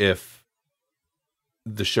well if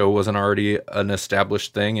the show wasn't already an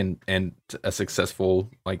established thing and a successful,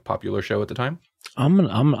 like, popular show at the time? I'm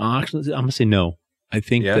gonna say no. I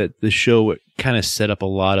think that the show kind of set up a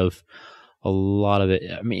lot of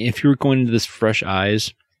it. I mean, if you were going into this fresh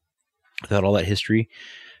eyes without all that history,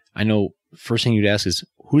 I know first thing you'd ask is,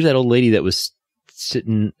 who's that old lady that was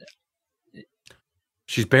sitting?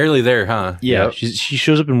 She's barely there, huh? Yeah, Yep. she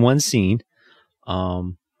shows up in one scene.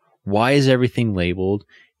 Why is everything labeled?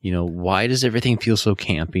 You know, why does everything feel so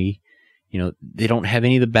campy? You know, they don't have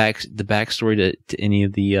any of the backstory to any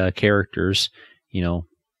of the characters. You know,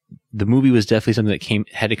 the movie was definitely something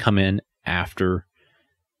that had to come in after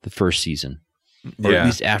the first season, or at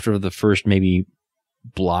least after the first maybe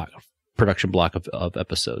production block of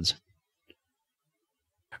episodes.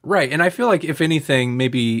 Right, and I feel like if anything,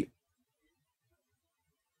 maybe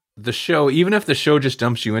the show, even if the show just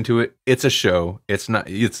dumps you into it, it's a show. It's not.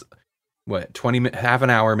 It's what, 20 minutes, half an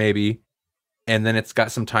hour maybe, and then it's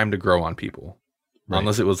got some time to grow on people, Right.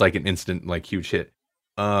 unless it was like an instant, like, huge hit.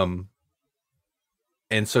 And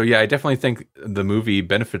so, yeah, I definitely think the movie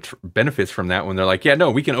benefits from that when they're like, yeah,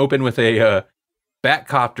 no, we can open with a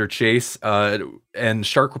Batcopter chase and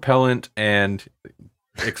shark repellent and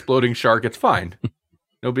exploding shark. It's fine.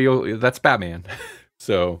 That's Batman.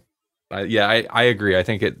 So, yeah, I agree. I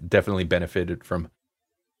think it definitely benefited from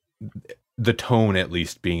the tone at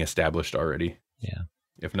least being established already. Yeah.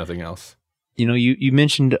 If nothing else. You know, you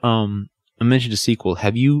mentioned I mentioned a sequel.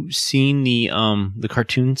 Have you seen the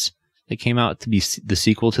cartoons that came out to be the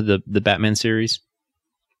sequel to the Batman series?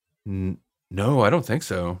 No, I don't think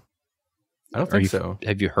so. I don't think so.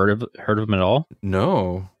 Have you heard of them at all?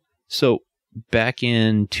 No. So back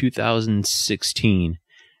in 2016,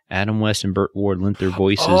 Adam West and Burt Ward lent their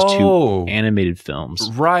voices to animated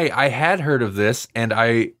films. Right. I had heard of this, and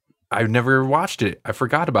I've never watched it. I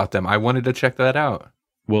forgot about them. I wanted to check that out.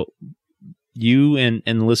 Well, you and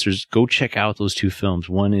the listeners, go check out those two films.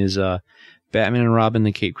 One is Batman and Robin,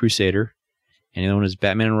 the Caped Crusader, and the other one is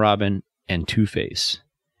Batman and Robin and Two-Face.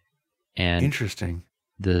 And interesting.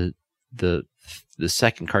 The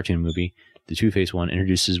second cartoon movie, the Two-Face one,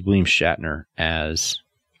 introduces William Shatner as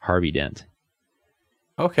Harvey Dent.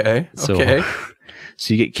 Okay. So, Okay.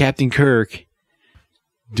 so you get Captain Kirk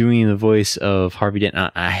doing the voice of Harvey Dent.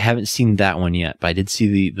 I haven't seen that one yet, but I did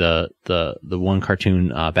see the one cartoon,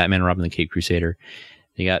 Batman and Robin the Caped Crusader.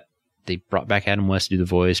 They brought back Adam West to do the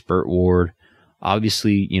voice, Burt Ward.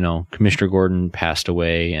 Obviously, Commissioner Gordon passed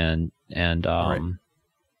away and Right.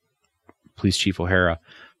 Police Chief O'Hara,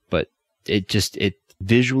 but it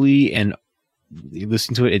visually and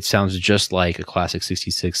listening to it, it sounds just like a classic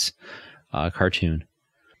 66 cartoon.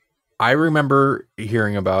 I remember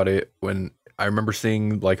hearing about it when I remember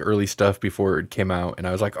seeing like early stuff before it came out, and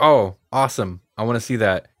I was like, "Oh, awesome! I want to see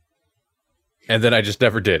that." And then I just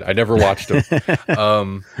never did. I never watched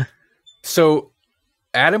them. So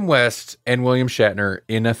Adam West and William Shatner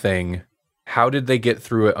in a thing. How did they get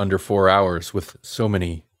through it under 4 hours with so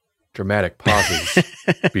many dramatic pauses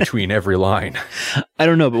between every line? I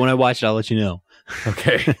don't know, but when I watch it, I'll let you know.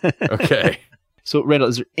 Okay. Okay. So, Randall,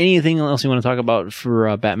 is there anything else you want to talk about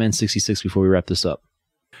for Batman 66 before we wrap this up?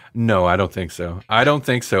 No, I don't think so.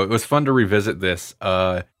 It was fun to revisit this.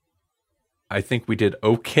 I think we did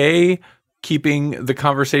okay keeping the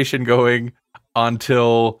conversation going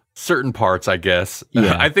until certain parts, I guess.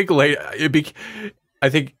 Yeah. I think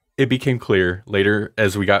it became clear later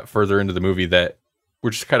as we got further into the movie that we're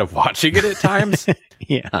just kind of watching it at times.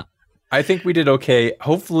 Yeah. I think we did okay.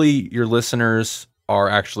 Hopefully your listeners are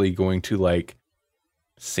actually going to like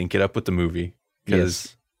sync it up with the movie.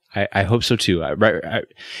 Yes. I hope so too. I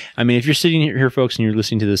mean, if you're sitting here, folks, and you're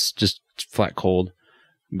listening to this just flat cold,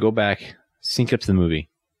 go back, sync up to the movie.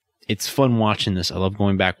 It's fun watching this. I love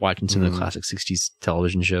going back, watching some of the classic 60s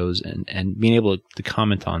television shows and being able to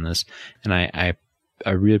comment on this. And I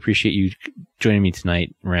really appreciate you joining me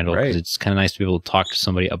tonight, Randall, because it's kind of nice to be able to talk to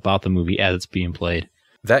somebody about the movie as it's being played.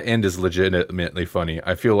 That end is legitimately funny.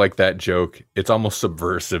 I feel like that joke, it's almost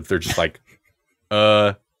subversive. They're just like,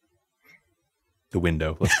 the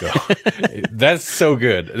window, let's go. That's so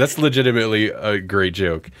good. That's legitimately a great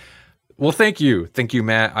joke. Well, thank you,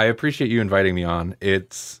 Matt. I appreciate you inviting me on.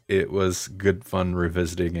 It was good fun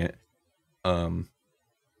revisiting it.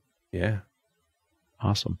 Yeah,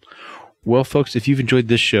 awesome. Well, folks, if you've enjoyed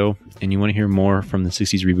this show and you want to hear more from the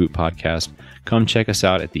 60s Reboot podcast, come check us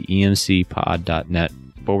out at the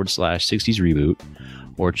emcpod.net/60s Reboot,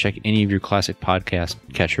 or check any of your classic podcast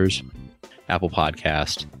catchers, Apple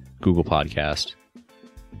Podcast, Google Podcast.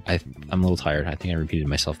 I'm a little tired. I think I repeated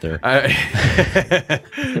myself there.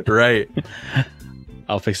 Right.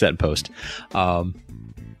 I'll fix that in post.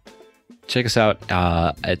 Check us out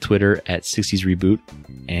at Twitter at 60s Reboot,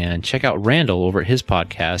 and check out Randall over at his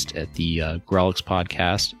podcast at the Growlix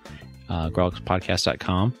Podcast,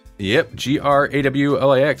 growlixpodcast.com. Yep,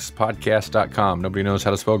 GRAWLAX podcast.com. Nobody knows how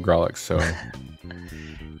to spell Growlix, so...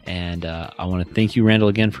 And I want to thank you, Randall,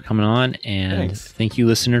 again for coming on, and thank you,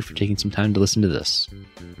 listener, for taking some time to listen to this.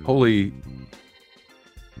 Holy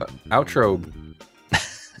outro,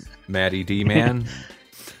 Matty D, man.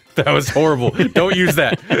 That was horrible. Don't use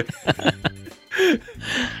that.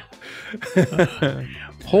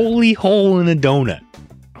 Holy hole in a donut.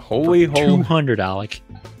 Holy hole. 200, Alec.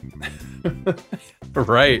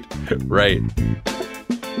 Right.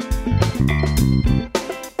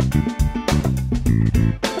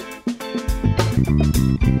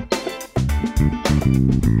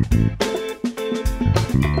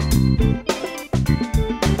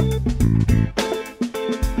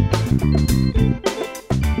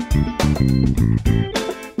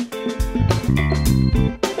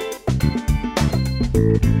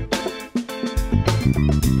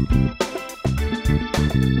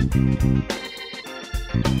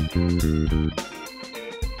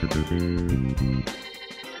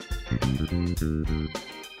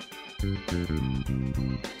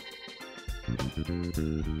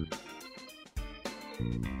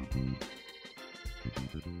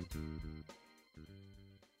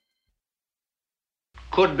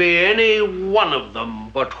 Could be any one of them,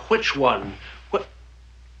 but which one?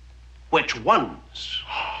 Which ones?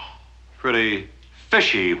 Pretty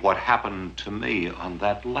fishy what happened to me on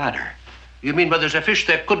that ladder. You mean where there's a fish,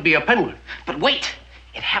 there could be a penguin? But wait,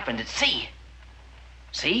 it happened at sea.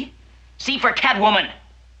 See? See for Catwoman.